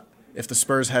 If the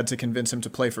Spurs had to convince him to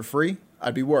play for free,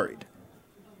 I'd be worried.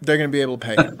 They're going to be able to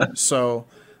pay him. So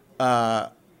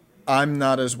I'm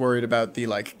not as worried about the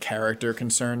character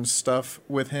concerns stuff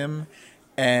with him.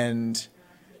 And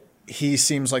he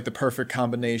seems like the perfect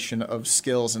combination of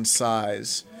skills and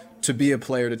size to be a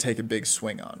player to take a big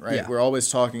swing on, right? Yeah. We're always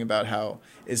talking about how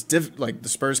it's the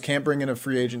Spurs can't bring in a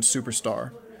free agent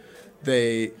superstar.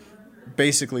 They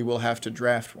basically will have to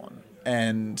draft one.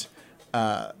 And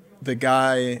the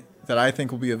guy that I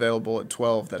think will be available at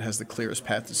 12 that has the clearest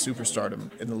path to superstardom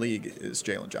in the league is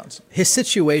Jalen Johnson. His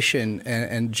situation,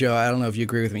 and Joe, I don't know if you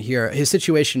agree with me here, his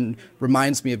situation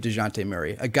reminds me of DeJounte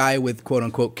Murray, a guy with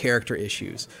quote-unquote character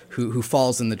issues who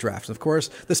falls in the draft. Of course,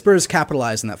 the Spurs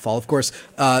capitalized on that fall. Of course,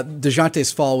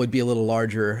 DeJounte's fall would be a little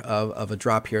larger of a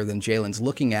drop here than Jalen's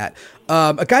looking at.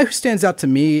 A guy who stands out to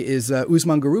me is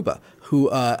Usman Garuba, who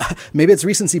maybe it's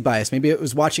recency bias. Maybe it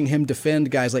was watching him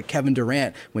defend guys like Kevin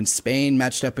Durant when Spain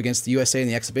matched up against the USA in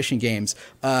the exhibition games.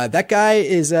 That guy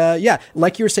is,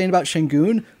 like you were saying about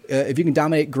Şengün, if you can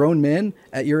dominate grown men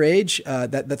at your age,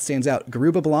 that stands out.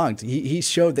 Garuba belonged. He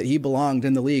showed that he belonged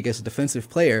in the league as a defensive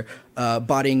player,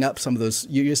 bodying up some of those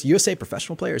USA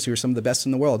professional players who are some of the best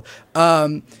in the world.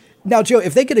 Now, Joe,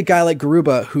 if they get a guy like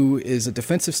Garuba, who is a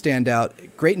defensive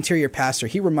standout, great interior passer,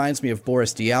 he reminds me of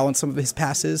Boris Diaw in some of his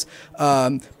passes.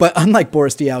 But unlike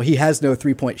Boris Diaw, he has no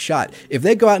three-point shot. If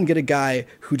they go out and get a guy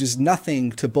who does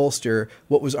nothing to bolster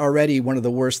what was already one of the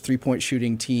worst three-point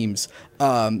shooting teams,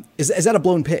 is that a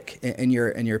blown pick in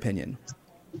your opinion?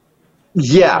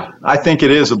 Yeah, I think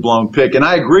it is a blown pick, and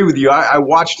I agree with you. I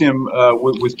watched him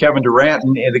with Kevin Durant,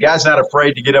 and the guy's not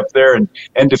afraid to get up there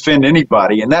and defend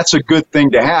anybody, and that's a good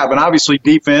thing to have. And obviously,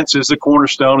 defense is the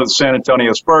cornerstone of the San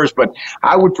Antonio Spurs, but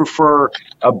I would prefer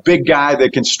a big guy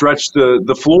that can stretch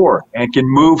the floor and can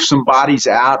move some bodies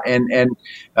out and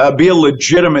be a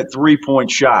legitimate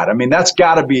 3-point shot. I mean, that's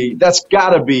got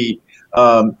to be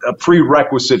a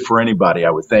prerequisite for anybody,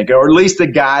 I would think, or at least a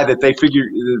guy that they figure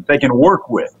that they can work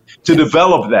with to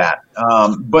develop that.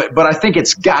 But I think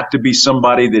it's got to be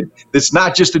somebody that's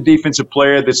not just a defensive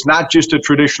player, that's not just a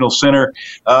traditional center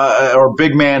or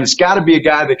big man. It's got to be a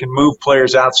guy that can move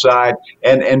players outside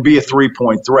and be a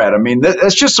 3-point threat. I mean,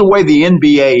 that's just the way the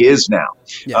NBA is now.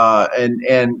 Yeah.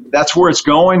 And that's where it's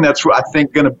going. That's what I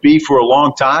think going to be for a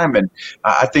long time. And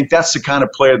I think that's the kind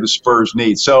of player the Spurs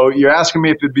need. So you're asking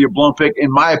me if it'd be a blown pick.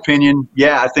 In my opinion,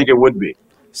 yeah, I think it would be.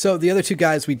 So the other two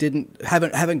guys we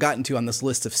haven't gotten to on this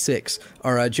list of 6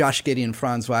 are Josh Giddey and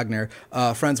Franz Wagner.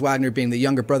 Franz Wagner being the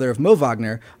younger brother of Mo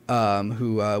Wagner,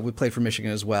 who played for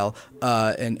Michigan as well,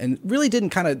 and really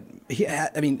didn't kind of.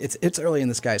 It's early in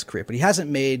this guy's career, but he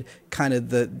hasn't made kind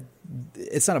of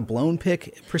it's not a blown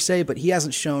pick per se, but he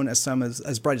hasn't shown as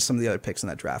bright as some of the other picks in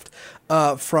that draft.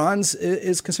 Franz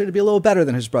is considered to be a little better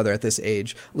than his brother at this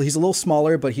age. He's a little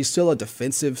smaller, but he's still a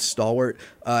defensive stalwart,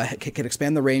 can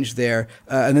expand the range there.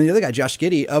 And then the other guy, Josh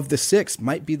Giddey, of the 6,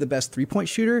 might be the best 3-point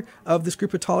shooter of this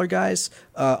group of taller guys.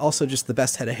 Also just the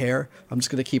best head of hair. I'm just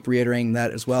going to keep reiterating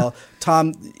that as well.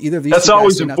 Tom, either of these That's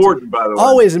always important, by the way.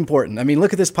 Always important. I mean,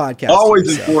 look at this podcast.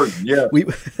 Always important, yeah.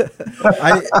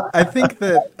 I think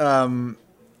that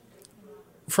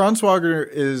Franz Wagner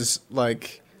is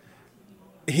like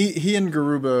he and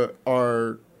Garuba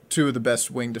are two of the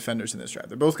best wing defenders in this draft.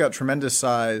 They both got tremendous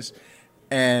size,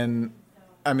 and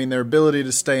I mean their ability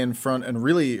to stay in front and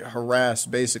really harass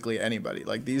basically anybody.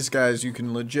 Like these guys, you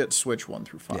can legit switch 1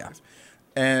 through 5. Yeah.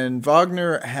 And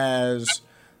Wagner has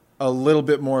a little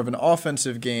bit more of an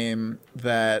offensive game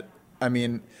that, I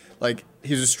mean, like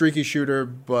he's a streaky shooter,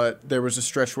 but there was a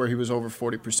stretch where he was over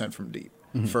 40% from deep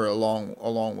for a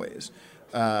long ways.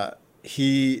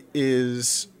 He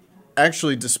is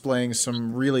actually displaying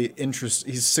some really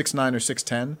interesting. He's 6'9" or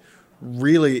 6'10",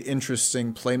 really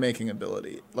interesting playmaking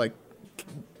ability, like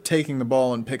taking the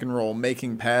ball and pick and roll,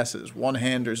 making passes,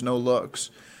 one-handers, no looks,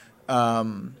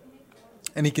 and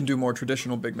he can do more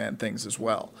traditional big man things as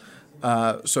well.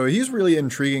 So he's really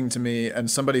intriguing to me, and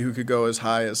somebody who could go as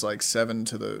high as like 7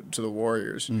 to the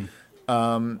Warriors.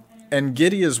 And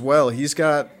Giddey as well. He's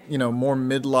got more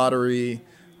mid-lottery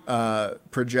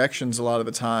projections a lot of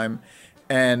the time,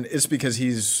 and it's because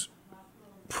he's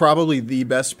probably the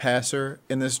best passer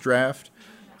in this draft.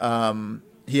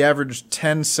 He averaged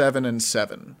 10, 7, and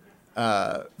 7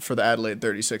 for the Adelaide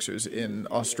 36ers in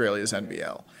Australia's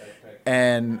NBL.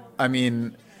 And I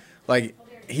mean, like,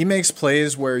 he makes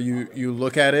plays where you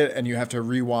look at it and you have to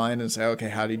rewind and say, okay,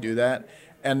 how do you do that?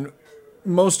 And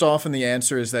most often the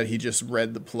answer is that he just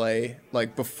read the play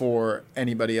like before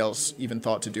anybody else even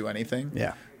thought to do anything.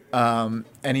 Yeah. And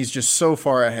he's just so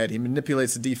far ahead. He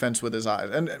manipulates the defense with his eyes,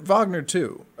 and Wagner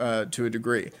too, to a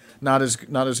degree. Not as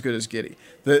good as Giddey.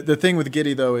 The thing with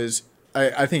Giddey though is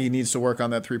I think he needs to work on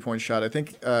that 3-point shot. I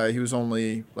think he was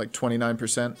only like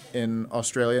 29% in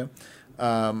Australia,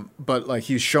 but like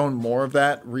he's shown more of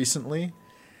that recently.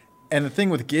 And the thing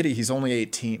with Giddey, he's only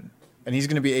 18, and he's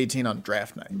going to be 18 on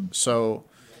draft night. So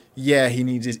yeah, he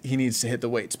needs to hit the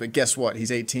weights, but guess what? He's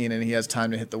 18 and he has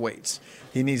time to hit the weights.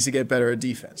 He needs to get better at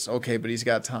defense. Okay, but he's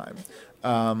got time.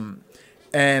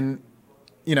 And,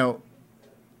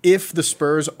 if the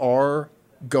Spurs are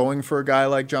going for a guy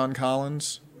like John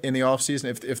Collins in the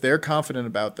offseason, if they're confident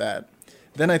about that,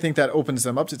 then I think that opens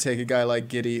them up to take a guy like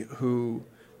Giddey who,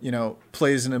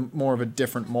 plays in more of a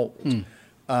different mold.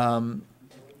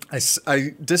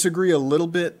 I disagree a little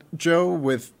bit, Joe,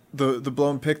 with the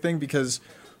blown pick thing, because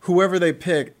whoever they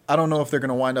pick, I don't know if they're going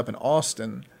to wind up in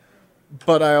Austin,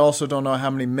 but I also don't know how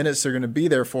many minutes they're going to be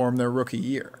there for him their rookie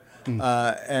year.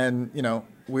 And,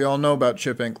 we all know about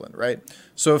Chip England, right?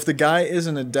 So if the guy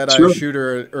isn't a dead-eye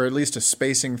shooter or at least a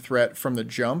spacing threat from the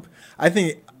jump, I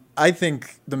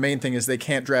think the main thing is they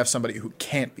can't draft somebody who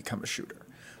can't become a shooter.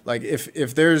 Like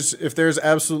if there's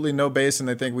absolutely no base and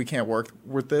they think we can't work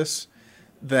with this,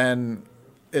 then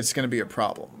it's going to be a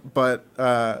problem. But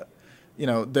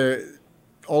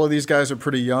all of these guys are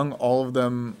pretty young. All of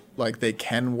them, like, they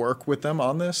can work with them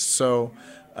on this. So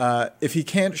if he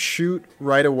can't shoot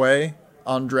right away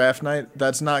on draft night,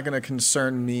 that's not going to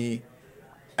concern me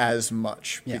as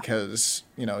much because,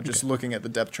 just looking at the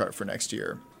depth chart for next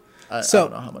year. I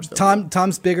don't know how much.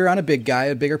 Tom's bigger on a big guy,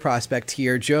 a bigger prospect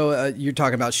here. Joe, you're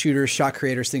talking about shooters, shot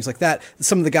creators, things like that.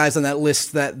 Some of the guys on that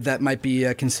list that might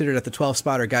be considered at the 12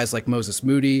 spot are guys like Moses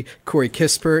Moody, Corey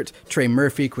Kispert, Trey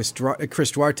Murphy, Chris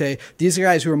Duarte. These are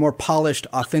guys who are more polished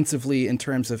offensively in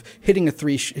terms of hitting a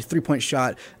three-point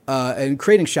shot and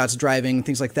creating shots, driving,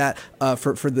 things like that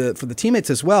for the teammates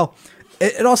as well.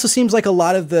 It also seems like a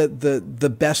lot of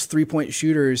the best 3-point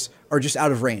shooters are just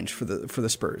out of range for the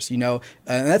Spurs, and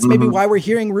that's maybe why we're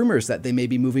hearing rumors that they may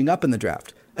be moving up in the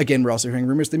draft. Again, we're also hearing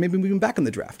rumors they may be moving back in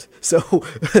the draft. So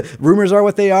rumors are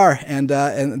what they are, and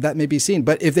that may be seen.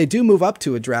 But if they do move up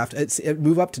to draft a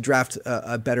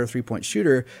better 3-point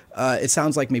shooter, it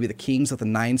sounds like maybe the Kings at the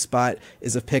 9 spot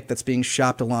is a pick that's being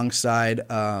shopped alongside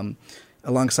some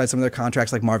of their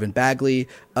contracts like Marvin Bagley.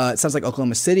 It sounds like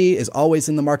Oklahoma City is always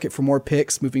in the market for more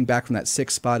picks, moving back from that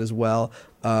 6th spot as well.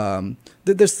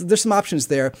 There's some options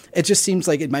there. It just seems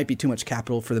like it might be too much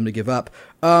capital for them to give up.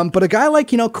 But a guy like,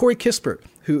 Corey Kispert,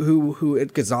 who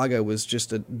at Gonzaga was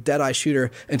just a dead-eye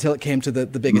shooter until it came to the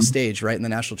biggest stage, right, in the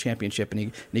national championship,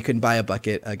 and he couldn't buy a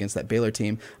bucket against that Baylor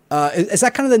team. Is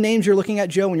that kind of the names you're looking at,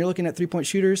 Joe, when you're looking at 3-point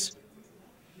shooters?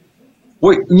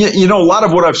 Well, a lot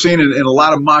of what I've seen in a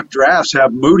lot of mock drafts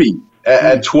have Moody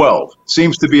at 12.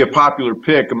 Seems to be a popular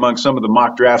pick among some of the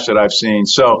mock drafts that I've seen.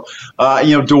 So,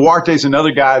 Duarte's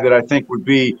another guy that I think would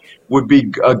be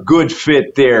a good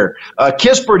fit there.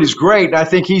 Kispert is great, and I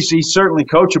think he's certainly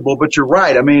coachable. But you're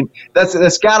right. I mean,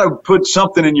 that's got to put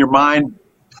something in your mind.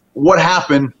 What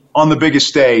happened on the biggest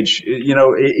stage?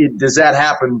 Does that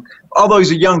happen? Although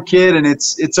he's a young kid, and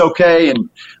it's okay, and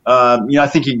I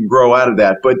think he can grow out of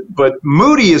that. But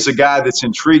Moody is a guy that's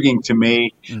intriguing to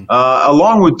me,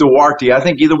 along with Duarte. I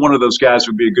think either one of those guys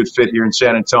would be a good fit here in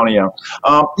San Antonio.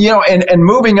 And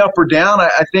moving up or down,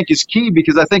 I think is key,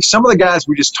 because I think some of the guys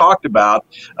we just talked about,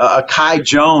 a Kai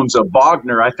Jones, a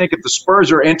Bogner, I think if the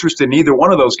Spurs are interested in either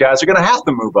one of those guys, they're going to have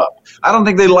to move up. I don't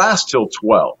think they last till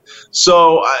 12.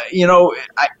 So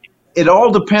it all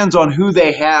depends on who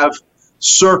they have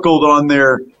circled on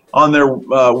their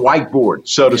whiteboard,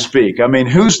 so to speak. I mean,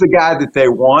 who's the guy that they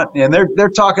want? And they're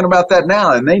talking about that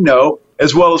now, and they know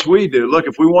as well as we do. Look,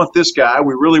 if we want this guy,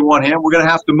 we really want him, we're going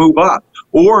to have to move up.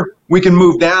 Or we can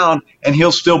move down, and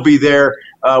he'll still be there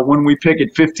when we pick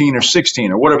at 15 or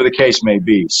 16 or whatever the case may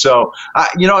be. So,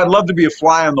 I'd love to be a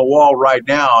fly on the wall right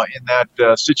now in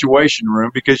that situation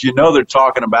room, because they're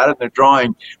talking about it. They're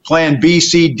drawing plan B,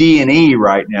 C, D, and E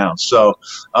right now. So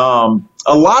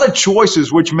a lot of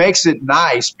choices, which makes it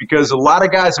nice, because a lot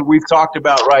of guys that we've talked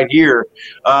about right here,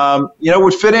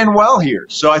 would fit in well here.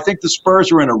 So I think the Spurs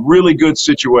are in a really good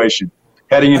situation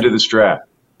heading into this draft.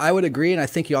 I would agree, and I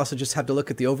think you also just have to look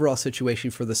at the overall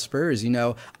situation for the Spurs.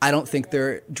 I don't think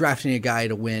they're drafting a guy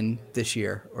to win this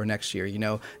year or next year.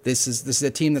 This is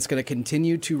a team that's going to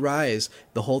continue to rise.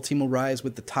 The whole team will rise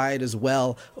with the tide as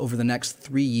well over the next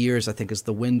 3 years. I think is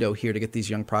the window here to get these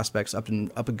young prospects up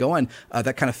and going.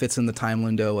 That kind of fits in the time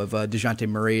window of DeJounte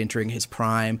Murray entering his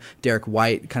prime, Derek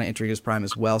White kind of entering his prime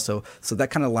as well. So that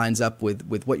kind of lines up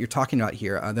with what you're talking about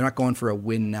here. They're not going for a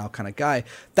win now kind of guy.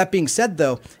 That being said,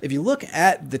 though, if you look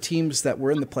at the teams that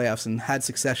were in the playoffs and had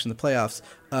success in the playoffs,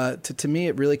 to me,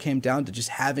 it really came down to just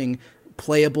having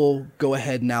playable,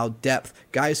 go-ahead now depth,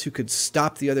 guys who could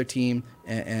stop the other team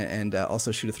and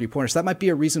also shoot a three-pointer. So that might be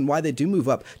a reason why they do move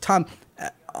up. Tom,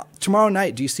 tomorrow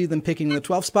night, do you see them picking the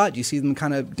 12th spot? Do you see them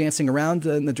kind of dancing around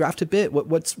in the draft a bit?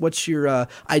 What's your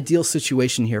ideal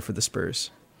situation here for the Spurs?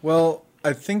 Well,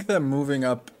 I think that moving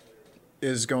up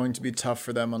is going to be tough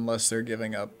for them unless they're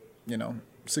giving up,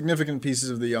 significant pieces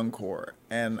of the young core.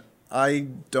 And I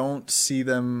don't see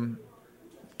them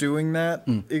doing that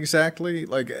exactly.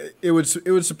 Like, it would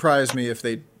surprise me if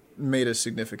they made a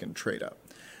significant trade up.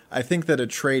 I think that a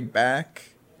trade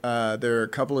back, there are a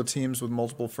couple of teams with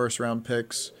multiple first-round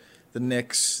picks, the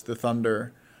Knicks, the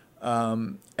Thunder,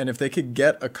 and if they could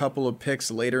get a couple of picks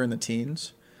later in the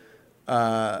teens,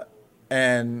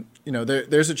 and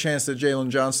there's a chance that Jalen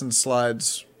Johnson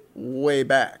slides way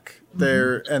back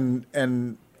there,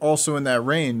 and also in that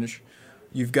range,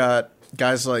 you've got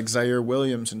guys like Zaire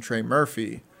Williams and Trey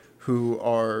Murphy, who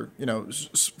are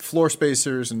floor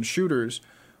spacers and shooters,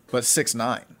 but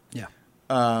 6'9". Yeah.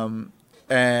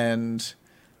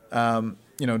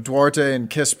 Duarte and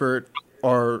Kispert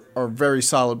are very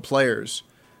solid players,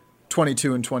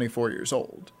 22 and 24 years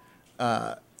old,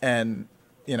 and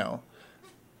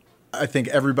I think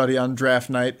everybody on draft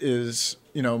night is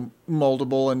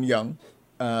moldable and young,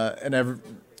 and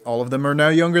all of them are now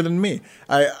younger than me.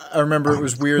 I remember it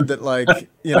was weird that, like,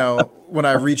 you know, when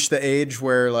I reached the age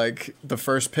where, like, the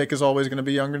first pick is always going to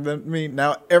be younger than me,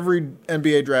 now every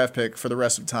NBA draft pick for the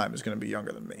rest of time is going to be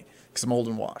younger than me because I'm old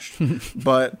and washed.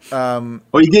 But well,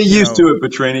 you get used to it,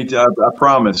 Petrini. I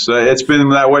promise. It's been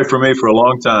that way for me for a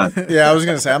long time. Yeah, I was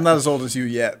going to say I'm not as old as you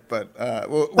yet, but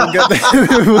we'll get there.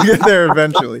 We'll get there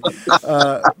eventually.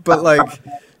 But, like,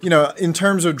 you know, in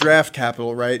terms of draft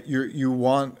capital, right? You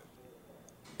want,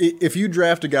 if you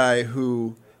draft a guy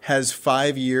who has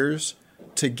 5 years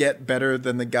to get better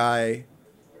than the guy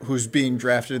who's being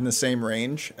drafted in the same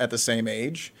range at the same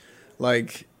age,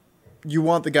 like, you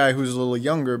want the guy who's a little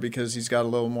younger because he's got a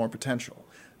little more potential.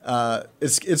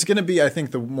 It's going to be, I think,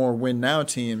 the more win now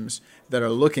teams that are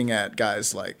looking at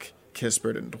guys like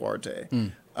Kispert and Duarte.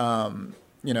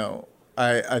 You know,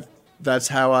 I that's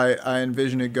how I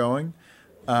envision it going.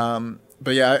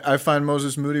 But yeah, I find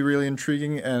Moses Moody really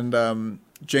intriguing, and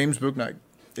James Bouknight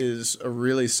is a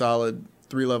really solid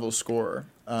 3-level scorer.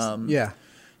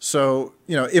 So,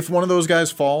 you know, if one of those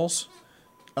guys falls,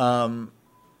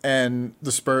 and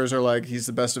the Spurs are like, he's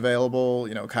the best available,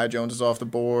 you know, Kai Jones is off the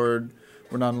board,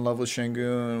 we're not in love with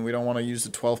Şengün, we don't want to use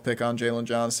the 12th pick on Jalen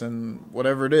Johnson,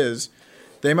 whatever it is,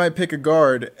 they might pick a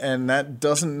guard, and that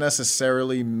doesn't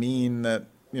necessarily mean that,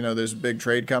 you know, there's a big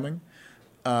trade coming.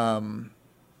 You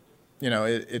know,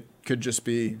 it could just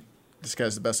be this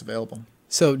guy's the best available.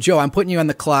 So, Joe, I'm putting you on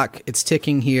the clock. It's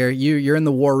ticking here. You're in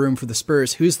the war room for the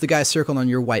Spurs. Who's the guy circled on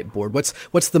your whiteboard?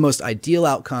 What's the most ideal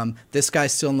outcome? This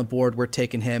guy's still on the board. We're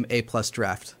taking him. A+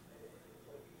 draft.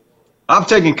 I'm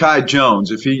taking Kai Jones.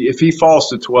 If he falls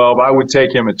to 12, I would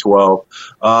take him at 12.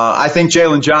 I think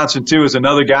Jalen Johnson, too, is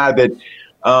another guy that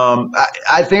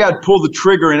I think I'd pull the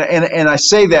trigger. And I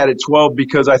say that at 12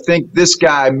 because I think this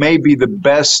guy may be the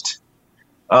best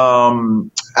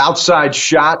outside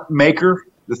shot maker,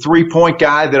 the 3-point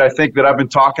guy that I think that I've been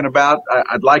talking about.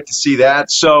 I'd like to see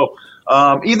that. So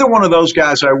either one of those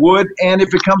guys I would. And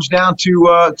if it comes down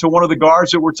to one of the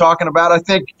guards that we're talking about, I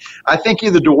think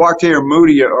either Duarte or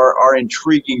Moody are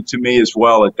intriguing to me as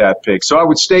well at that pick. So I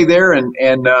would stay there,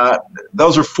 and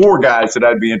those are 4 guys that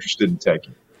I'd be interested in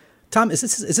taking. Tom, is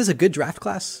this a good draft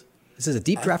class? Is this a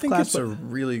deep draft class? I think it's a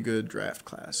really good draft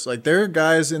class. Like, there are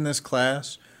guys in this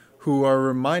class who are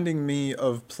reminding me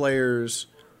of players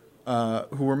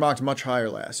who were mocked much higher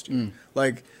last year.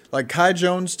 Like Kai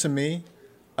Jones, to me,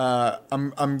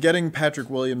 I'm getting Patrick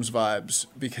Williams vibes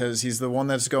because he's the one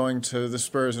that's going to the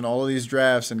Spurs in all of these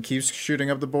drafts and keeps shooting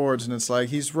up the boards, and it's like,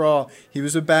 he's raw. He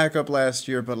was a backup last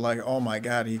year, but, like, oh my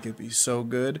God, he could be so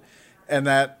good. And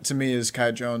that, to me, is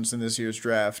Kai Jones in this year's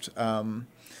draft. And,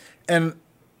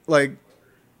 like,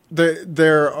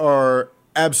 there are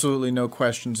absolutely no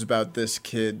questions about this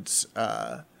kid's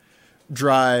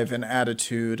drive and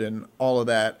attitude and all of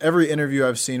that. Every interview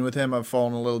I've seen with him, I've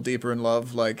fallen a little deeper in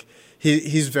love. Like,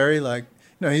 he's very, like,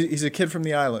 you know, he's a kid from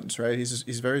the islands, right?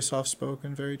 He's very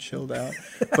soft-spoken, very chilled out.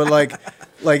 But,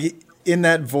 like in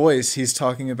that voice, he's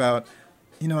talking about,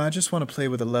 you know, I just want to play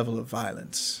with a level of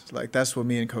violence. Like, that's what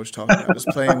me and Coach talk about, is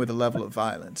playing with a level of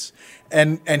violence.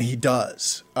 And he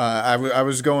does. I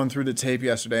was going through the tape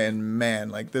yesterday, and, man,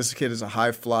 like, this kid is a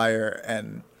high flyer.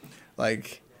 And,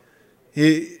 like,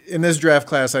 in this draft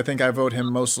class, I think I vote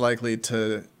him most likely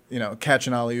to, you know, catch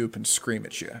an alley-oop and scream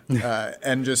at you.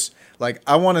 And just, like,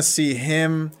 I want to see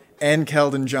him and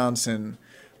Keldon Johnson,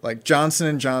 like, Johnson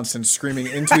and Johnson screaming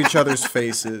into each other's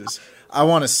faces. I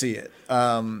want to see it.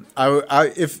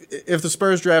 If the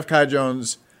Spurs draft Kai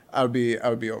Jones, I would be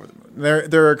over the moon.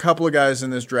 There are a couple of guys in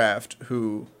this draft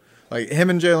who, like, him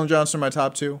and Jalen Johnson are my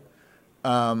top 2.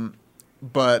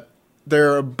 But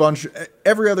there are a bunch.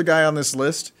 Every other guy on this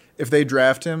list, if they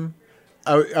draft him,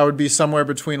 I would be somewhere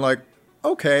between, like,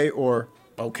 okay or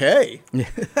okay.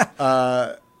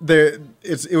 It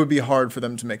would be hard for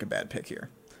them to make a bad pick here.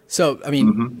 So, I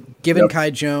mean, given Kai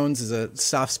Jones is a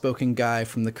soft-spoken guy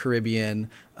from the Caribbean,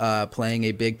 playing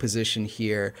a big position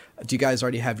here, do you guys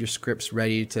already have your scripts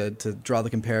ready to draw the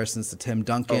comparisons to Tim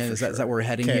Duncan? Is that where we're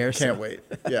heading here? Can't wait.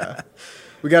 Yeah.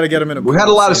 We got to get him in a pool. We had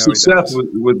a lot of success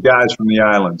with guys from the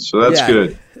islands, so that's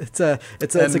good. It's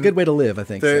a good way to live, I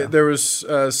think. There was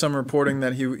some reporting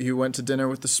that he went to dinner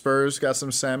with the Spurs, got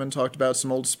some salmon, talked about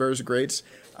some old Spurs greats.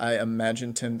 I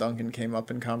imagine Tim Duncan came up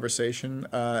in conversation,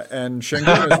 and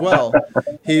Şengün as well.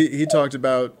 He talked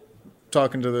about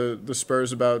talking to the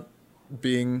Spurs about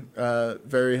being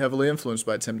very heavily influenced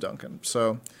by Tim Duncan.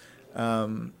 So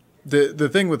the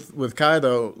thing with Kai,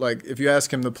 though, like, if you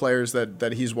ask him the players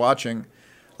that he's watching,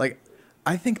 like,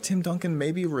 I think Tim Duncan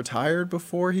maybe retired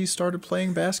before he started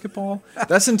playing basketball.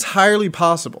 That's entirely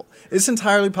possible. It's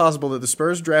entirely possible that the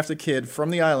Spurs draft a kid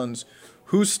from the islands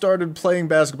who started playing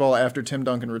basketball after Tim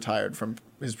Duncan retired from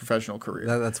his professional career.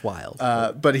 That's wild.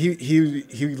 But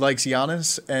he likes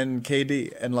Giannis and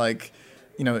KD, and like,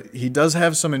 you know, he does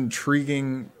have some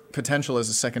intriguing potential as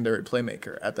a secondary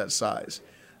playmaker at that size.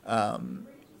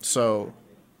 So,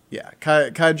 yeah,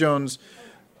 Kai Jones.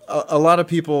 A lot of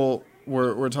people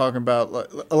were talking about.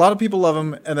 A lot of people love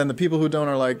him, and then the people who don't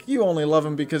are like, you only love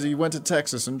him because he went to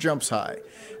Texas and jumps high.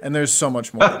 And there's so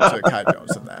much more to Kai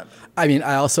Jones than that. I mean,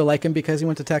 I also like him because he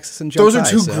went to Texas and jumped high.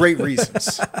 Those are two great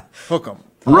reasons. Hook 'em.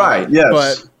 Right. Yes.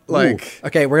 But like,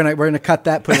 okay, we're gonna cut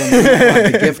that. Put it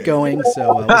on the GIF going.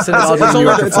 So we'll send it all to it's New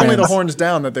Yorker it's only the friends. horns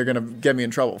down that they're gonna get me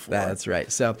in trouble for. That's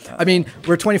right. So, I mean,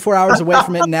 we're 24 hours away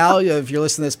from it now. If you're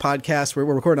listening to this podcast, we're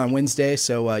recording on Wednesday,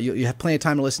 so you have plenty of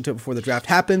time to listen to it before the draft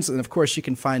happens. And of course, you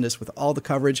can find us with all the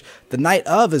coverage the night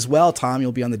of as well. Tom,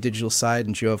 you'll be on the digital side,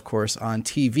 and Joe, of course, on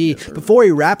TV. Yes, before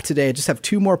we wrap today, I just have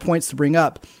two more points to bring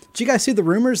up. Did you guys see the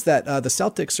rumors that the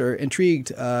Celtics are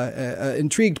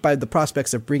intrigued by the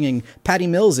prospects of bringing Patty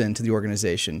Mills into the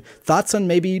organization? Thoughts on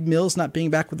maybe Mills not being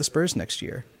back with the Spurs next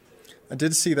year? I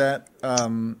did see that.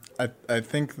 I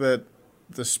think that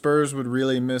the Spurs would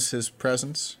really miss his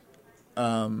presence.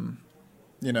 You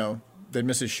know, they'd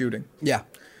miss his shooting. Yeah.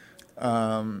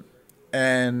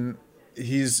 And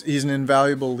he's an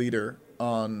invaluable leader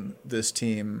on this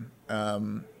team.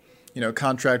 You know,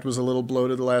 contract was a little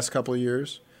bloated the last couple of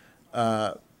years.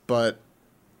 But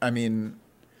I mean,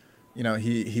 you know,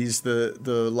 he's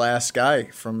the last guy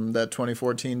from that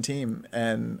 2014 team.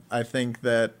 And I think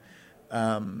that,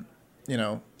 you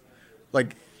know,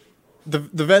 like the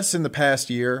vets in the past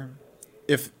year,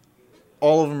 if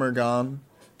all of them are gone,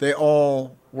 they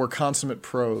all were consummate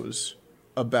pros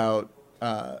about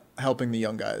helping the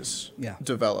young guys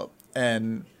develop.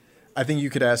 And I think you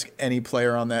could ask any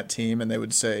player on that team and they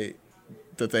would say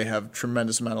that they have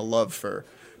tremendous amount of love for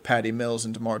Patty Mills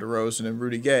and DeMar DeRozan and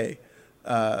Rudy Gay,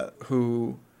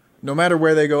 who, no matter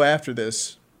where they go after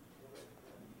this,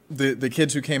 the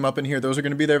kids who came up in here, those are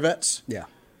going to be their vets. Yeah.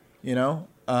 You know?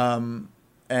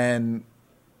 And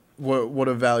what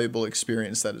a valuable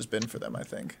experience that has been for them, I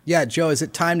think. Yeah, Joe, is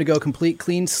it time to go complete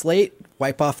clean slate,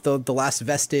 wipe off the last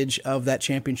vestige of that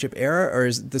championship era, or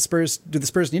do the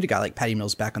Spurs need a guy like Patty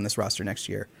Mills back on this roster next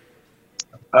year?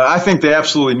 I think they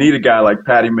absolutely need a guy like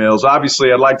Patty Mills.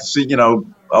 Obviously, I'd like to see, you know,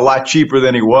 a lot cheaper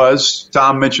than he was.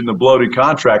 Tom mentioned the bloated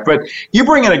contract. But you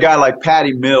bring in a guy like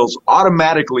Patty Mills,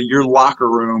 automatically your locker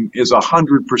room is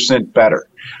 100% better.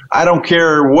 I don't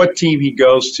care what team he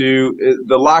goes to,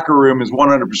 the locker room is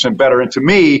 100% better. And to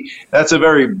me, that's a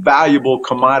very valuable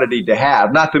commodity to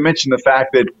have. Not to mention the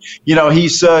fact that, you know,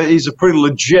 he's a pretty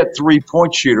legit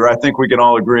three-point shooter. I think we can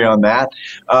all agree on that,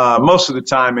 most of the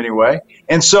time anyway.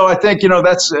 And so I think, you know,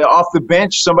 that's off the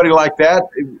bench, somebody like that,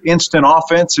 instant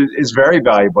offense is very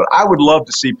valuable. I would love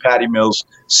to see Patty Mills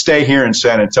stay here in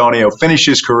San Antonio, finish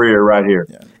his career right here.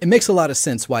 Yeah. It makes a lot of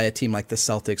sense why a team like the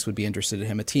Celtics would be interested in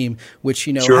him, a team which,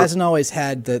 you know, Sure. hasn't always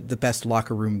had the best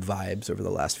locker room vibes over the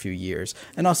last few years,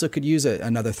 and also could use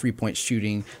another three-point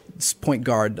shooting, point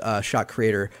guard, shot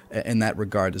creator in that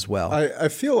regard as well. I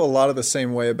feel a lot of the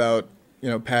same way about, you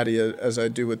know, Patty as I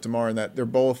do with DeMar, in that they're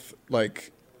both,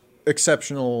 like,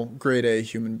 exceptional grade A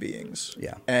human beings.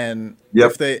 Yeah. And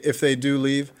Yep. if they do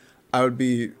leave, I would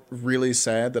be really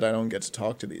sad that I don't get to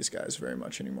talk to these guys very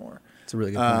much anymore. It's a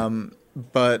really good point.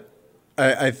 But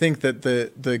I think that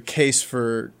the case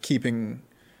for keeping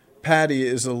Patty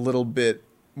is a little bit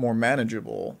more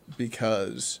manageable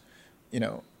because, you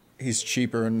know, he's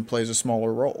cheaper and plays a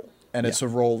smaller role. And it's a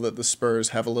role that the Spurs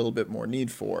have a little bit more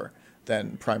need for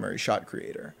than primary shot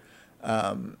creator.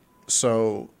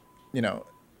 So, you know,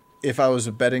 if I was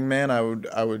a betting man, I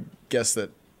would guess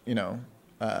that, you know,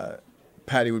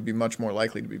 Patty would be much more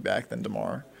likely to be back than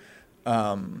DeMar.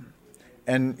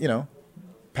 And, you know,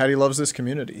 Patty loves this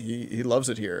community. He loves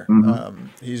it here. Mm-hmm.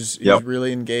 He's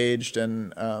really engaged,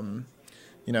 and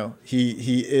you know,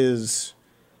 he is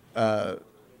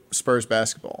Spurs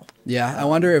basketball. Yeah, I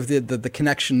wonder if the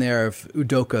connection there of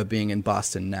Udoka being in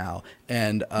Boston now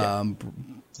and the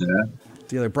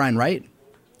other Brian Wright.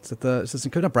 Is that the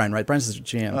assistant coach? Not Brian Wright. Brian's the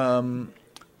GM.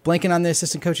 Blanking on the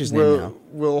assistant coach's name now.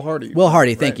 Will Hardy. Will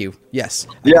Hardy, thank you. Yes.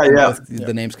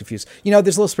 The name's confused. You know,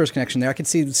 there's a little Spurs connection there. I can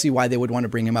see why they would want to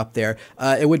bring him up there.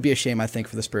 It would be a shame, I think,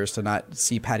 for the Spurs to not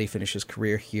see Patty finish his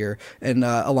career here, and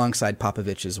alongside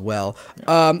Popovich as well.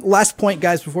 Last point,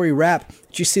 guys, before we wrap.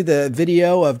 Did you see the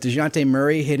video of DeJounte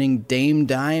Murray hitting Dame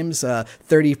Dimes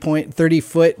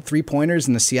 30-foot three-pointers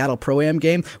in the Seattle Pro-Am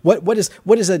game? What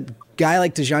is a guy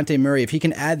like DeJounte Murray, if he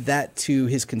can add that to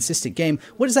his consistent game,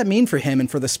 what does that mean for him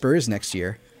and for the Spurs next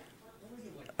year?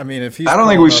 I mean, I don't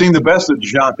think we've seen the best of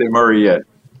DeJounte Murray yet.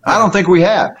 I don't think we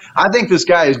have. I think this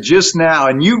guy is just now,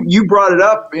 and you brought it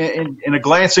up in a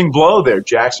glancing blow there,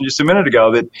 Jackson, just a minute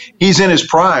ago, that he's in his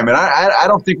prime, and I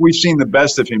don't think we've seen the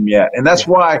best of him yet. And that's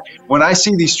why when I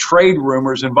see these trade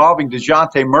rumors involving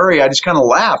DeJounte Murray, I just kind of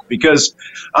laugh because,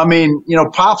 I mean,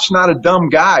 Pop's not a dumb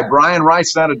guy. Brian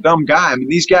Wright's not a dumb guy. I mean,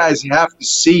 these guys have to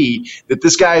see that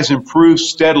this guy has improved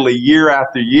steadily year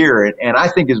after year, and I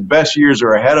think his best years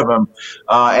are ahead of him,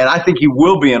 and I think he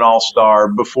will be an all-star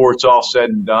before it's all said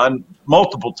and done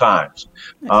multiple times.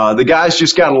 The guy's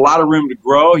just got a lot of room to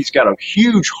grow. He's got a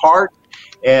huge heart,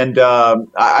 and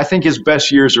I think his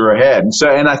best years are ahead.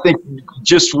 And I think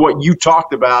just what you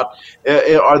talked about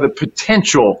are the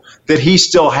potential that he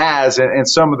still has, and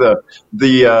some of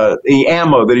the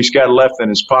ammo that he's got left in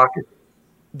his pocket.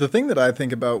 The thing that I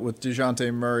think about with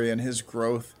DeJounte Murray and his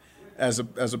growth as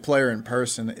a player in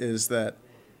person is that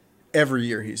every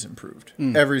year he's improved.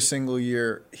 Every single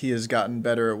year he has gotten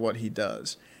better at what he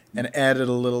does and added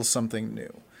a little something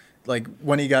new. Like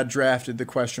when he got drafted, the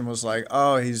question was like,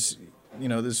 oh, he's,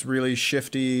 this really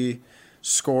shifty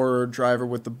scorer, driver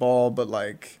with the ball, but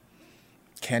like,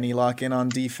 can he lock in on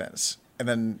defense? And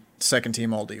then second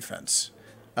team all defense.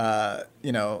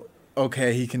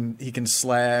 Okay, he can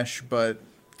slash, but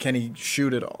can he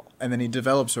shoot it all? And then he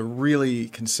develops a really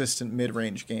consistent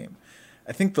mid-range game.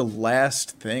 I think the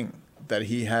last thing that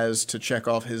he has to check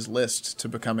off his list to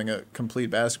becoming a complete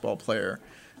basketball player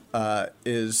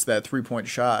is that three-point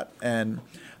shot. And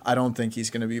I don't think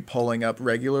he's going to be pulling up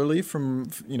regularly from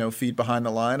feet behind the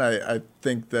line. I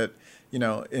think that in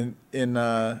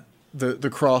the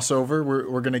crossover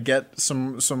we're going to get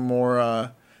some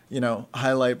more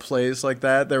highlight plays like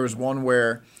that. There was one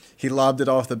where he lobbed it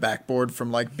off the backboard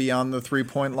from like beyond the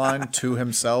 3-point line to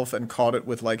himself and caught it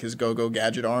with like his go-go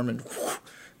gadget arm and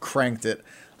cranked it.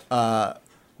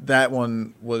 That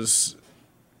one was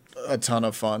a ton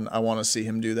of fun. I want to see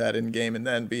him do that in game in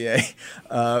the NBA.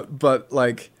 But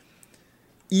like,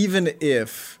 even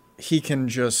if he can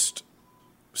just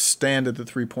stand at the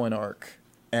 3-point arc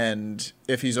and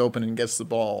if he's open and gets the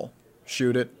ball,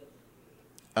 shoot it,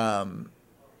 and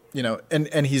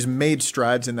he's made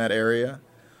strides in that area.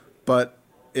 But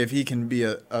if he can be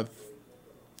a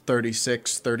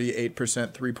 36, 38%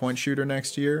 3-point shooter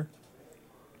next year,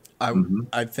 I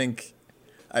think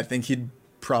he'd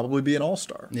probably be an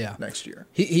all-star next year.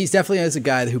 He's definitely as a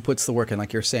guy who puts the work in,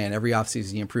 like you're saying. Every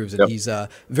offseason he improves, and he's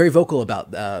very vocal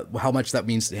about how much that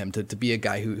means to him to be a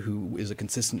guy who is a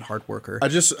consistent hard worker. I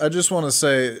just want to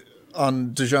say on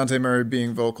DeJounte Murray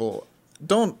being vocal,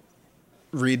 don't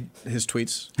read his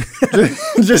tweets.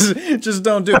 just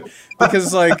don't do it,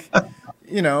 because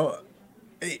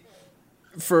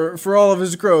for all of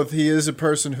his growth, he is a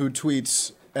person who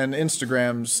tweets and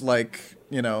Instagrams like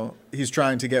he's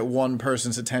trying to get one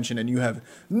person's attention, and you have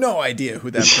no idea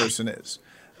who that person is.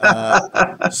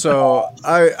 So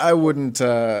I wouldn't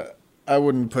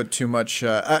put too much.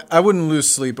 I wouldn't lose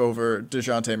sleep over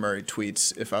DeJounte Murray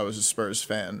tweets if I was a Spurs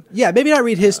fan. Yeah, maybe not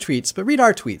read his tweets, but read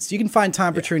our tweets. You can find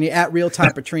Tom Petrini at Real Tom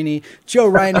Petrini, Joe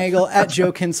Reinagel at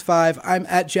Joe Kins5. I'm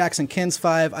at Jackson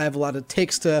Kins5. I have a lot of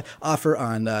takes to offer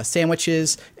on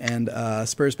sandwiches and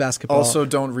Spurs basketball. Also,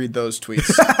 don't read those tweets.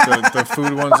 The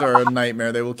food ones are a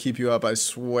nightmare. They will keep you up. I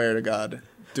swear to God.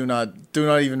 Do not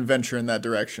even venture in that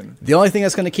direction. The only thing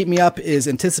that's going to keep me up is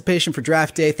anticipation for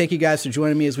draft day. Thank you guys for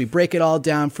joining me as we break it all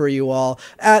down for you all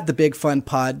at the Big Fun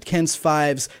Pod,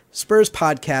 Kins5's Spurs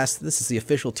podcast. This is the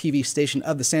official TV station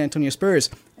of the San Antonio Spurs,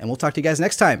 and we'll talk to you guys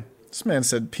next time. This man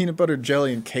said peanut butter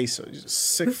jelly and queso. He's a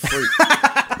sick freak.